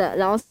画的，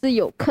然后是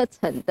有课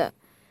程的。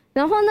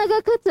然后那个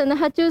课程呢，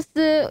它就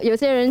是有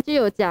些人就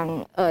有讲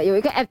有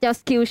一个 app 叫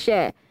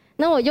Skillshare，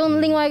 那我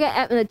用另外一个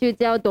app 呢就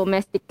叫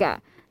Domestika。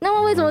那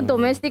么为什么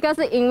Domestika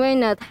是因为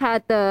呢，它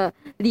的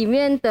里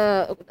面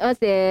的那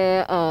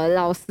些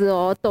老师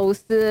哦都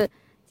是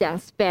讲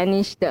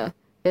Spanish 的。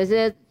有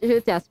些就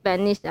是讲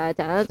Spanish 啊，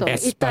讲那种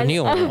意大利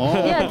啊，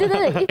就是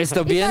意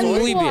大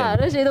利话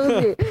那些东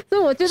西，所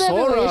以我就在那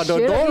边我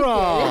学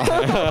了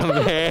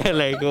一咩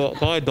嚟個？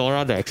嗰係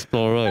Dora the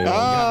Explorer 嚟㗎。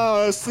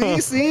啊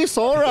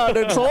，Sora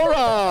的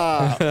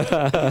Sora，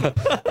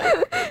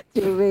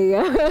救命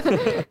啊！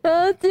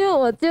然后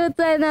我就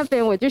在那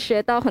边我就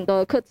学到很多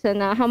的课程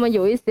啊，他们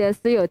有一些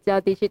是有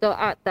教 digital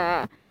art 的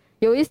啊。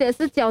有一些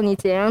是教你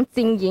怎样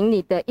经营你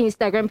的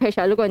Instagram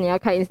page 啊，如果你要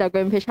开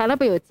Instagram page， 他那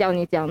边有教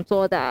你怎样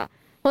做的啊。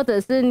或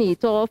者是你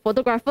做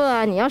photographer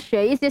啊，你要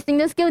学一些新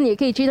的 skill， 你也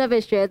可以去那边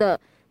学的。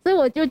所以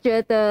我就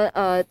觉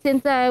得，现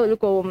在如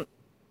果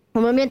我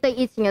们面对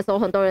疫情的时候，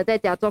很多人在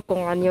家做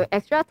工啊，你有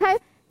extra time，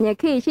 你也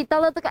可以去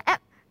download这个 app，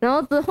 然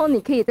后之后你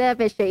可以在那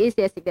边学一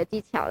些新的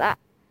技巧啦。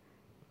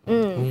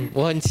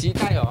我很期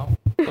待哦，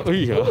哎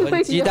呀，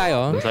很期待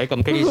哦，唔使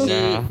咁激就是烈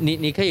啊！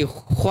你可以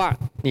画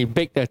你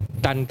bake 的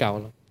蛋糕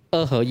了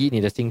，2合1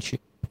你的兴趣。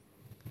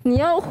你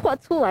要画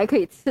出来可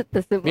以吃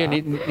的是吗？没有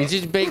你就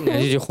bake 你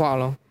就去画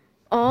咯。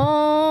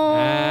哦，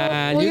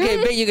你可以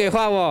背，也可以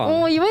画哦。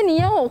我以为你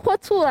要我画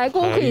出来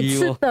过后可以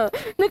吃的，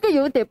那个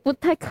有点不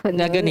太可能。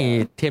那个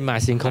你天马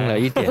行空了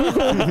一点，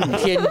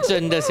天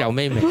真的小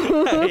妹妹，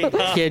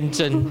天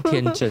真，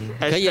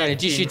可以啊，你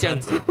继续这样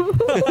子。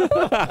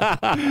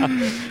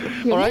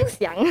有梦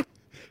想。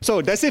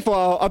So that's it for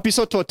our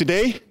episode for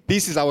today.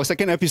 This is our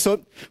second episode.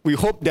 We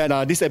hope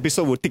that this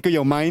episode will tickle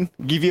your mind,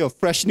 give you a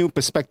fresh new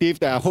perspective.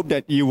 That I hope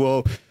that you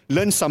will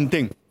learn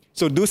something.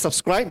 So do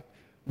subscribe.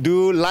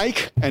 Do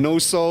like and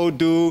also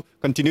do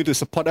continue to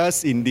support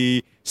us in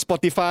the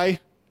Spotify,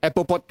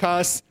 Apple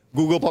Podcasts,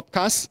 Google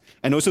Podcasts,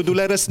 and also do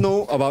let us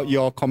know about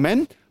your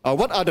comment.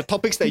 What are the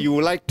topics that you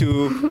would like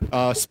to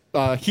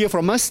hear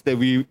from us that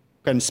we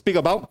can speak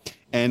about?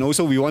 And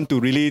also we want to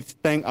really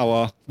thank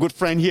our good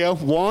friend here,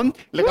 Juan.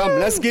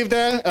 Let's give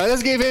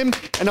him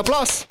an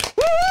applause.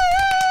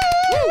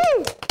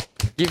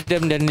 Give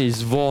them then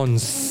his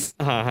Vons.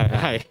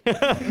 係。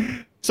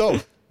So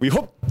we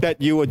hope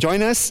that you will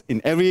join us in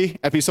every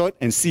episode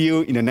and see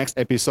you in the next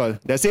episode.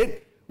 That's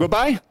it.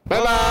 Goodbye. Bye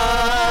bye.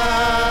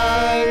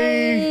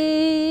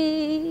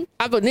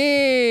 阿伯呢？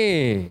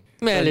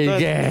咩嚟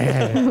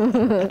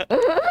嘅？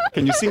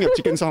 Can you sing a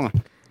chicken song?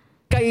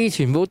 雞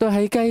全部都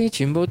係雞，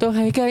全部都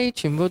係雞，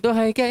全部都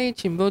係雞，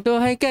全部都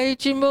係雞，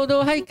全部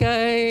都係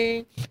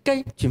雞，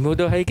雞全部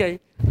都係雞。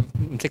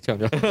唔識唱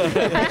咗，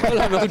好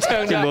耐冇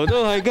唱咗。全部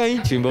都係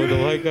雞，全部都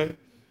係雞。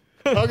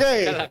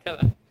Okay.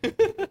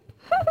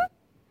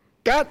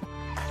 Cut.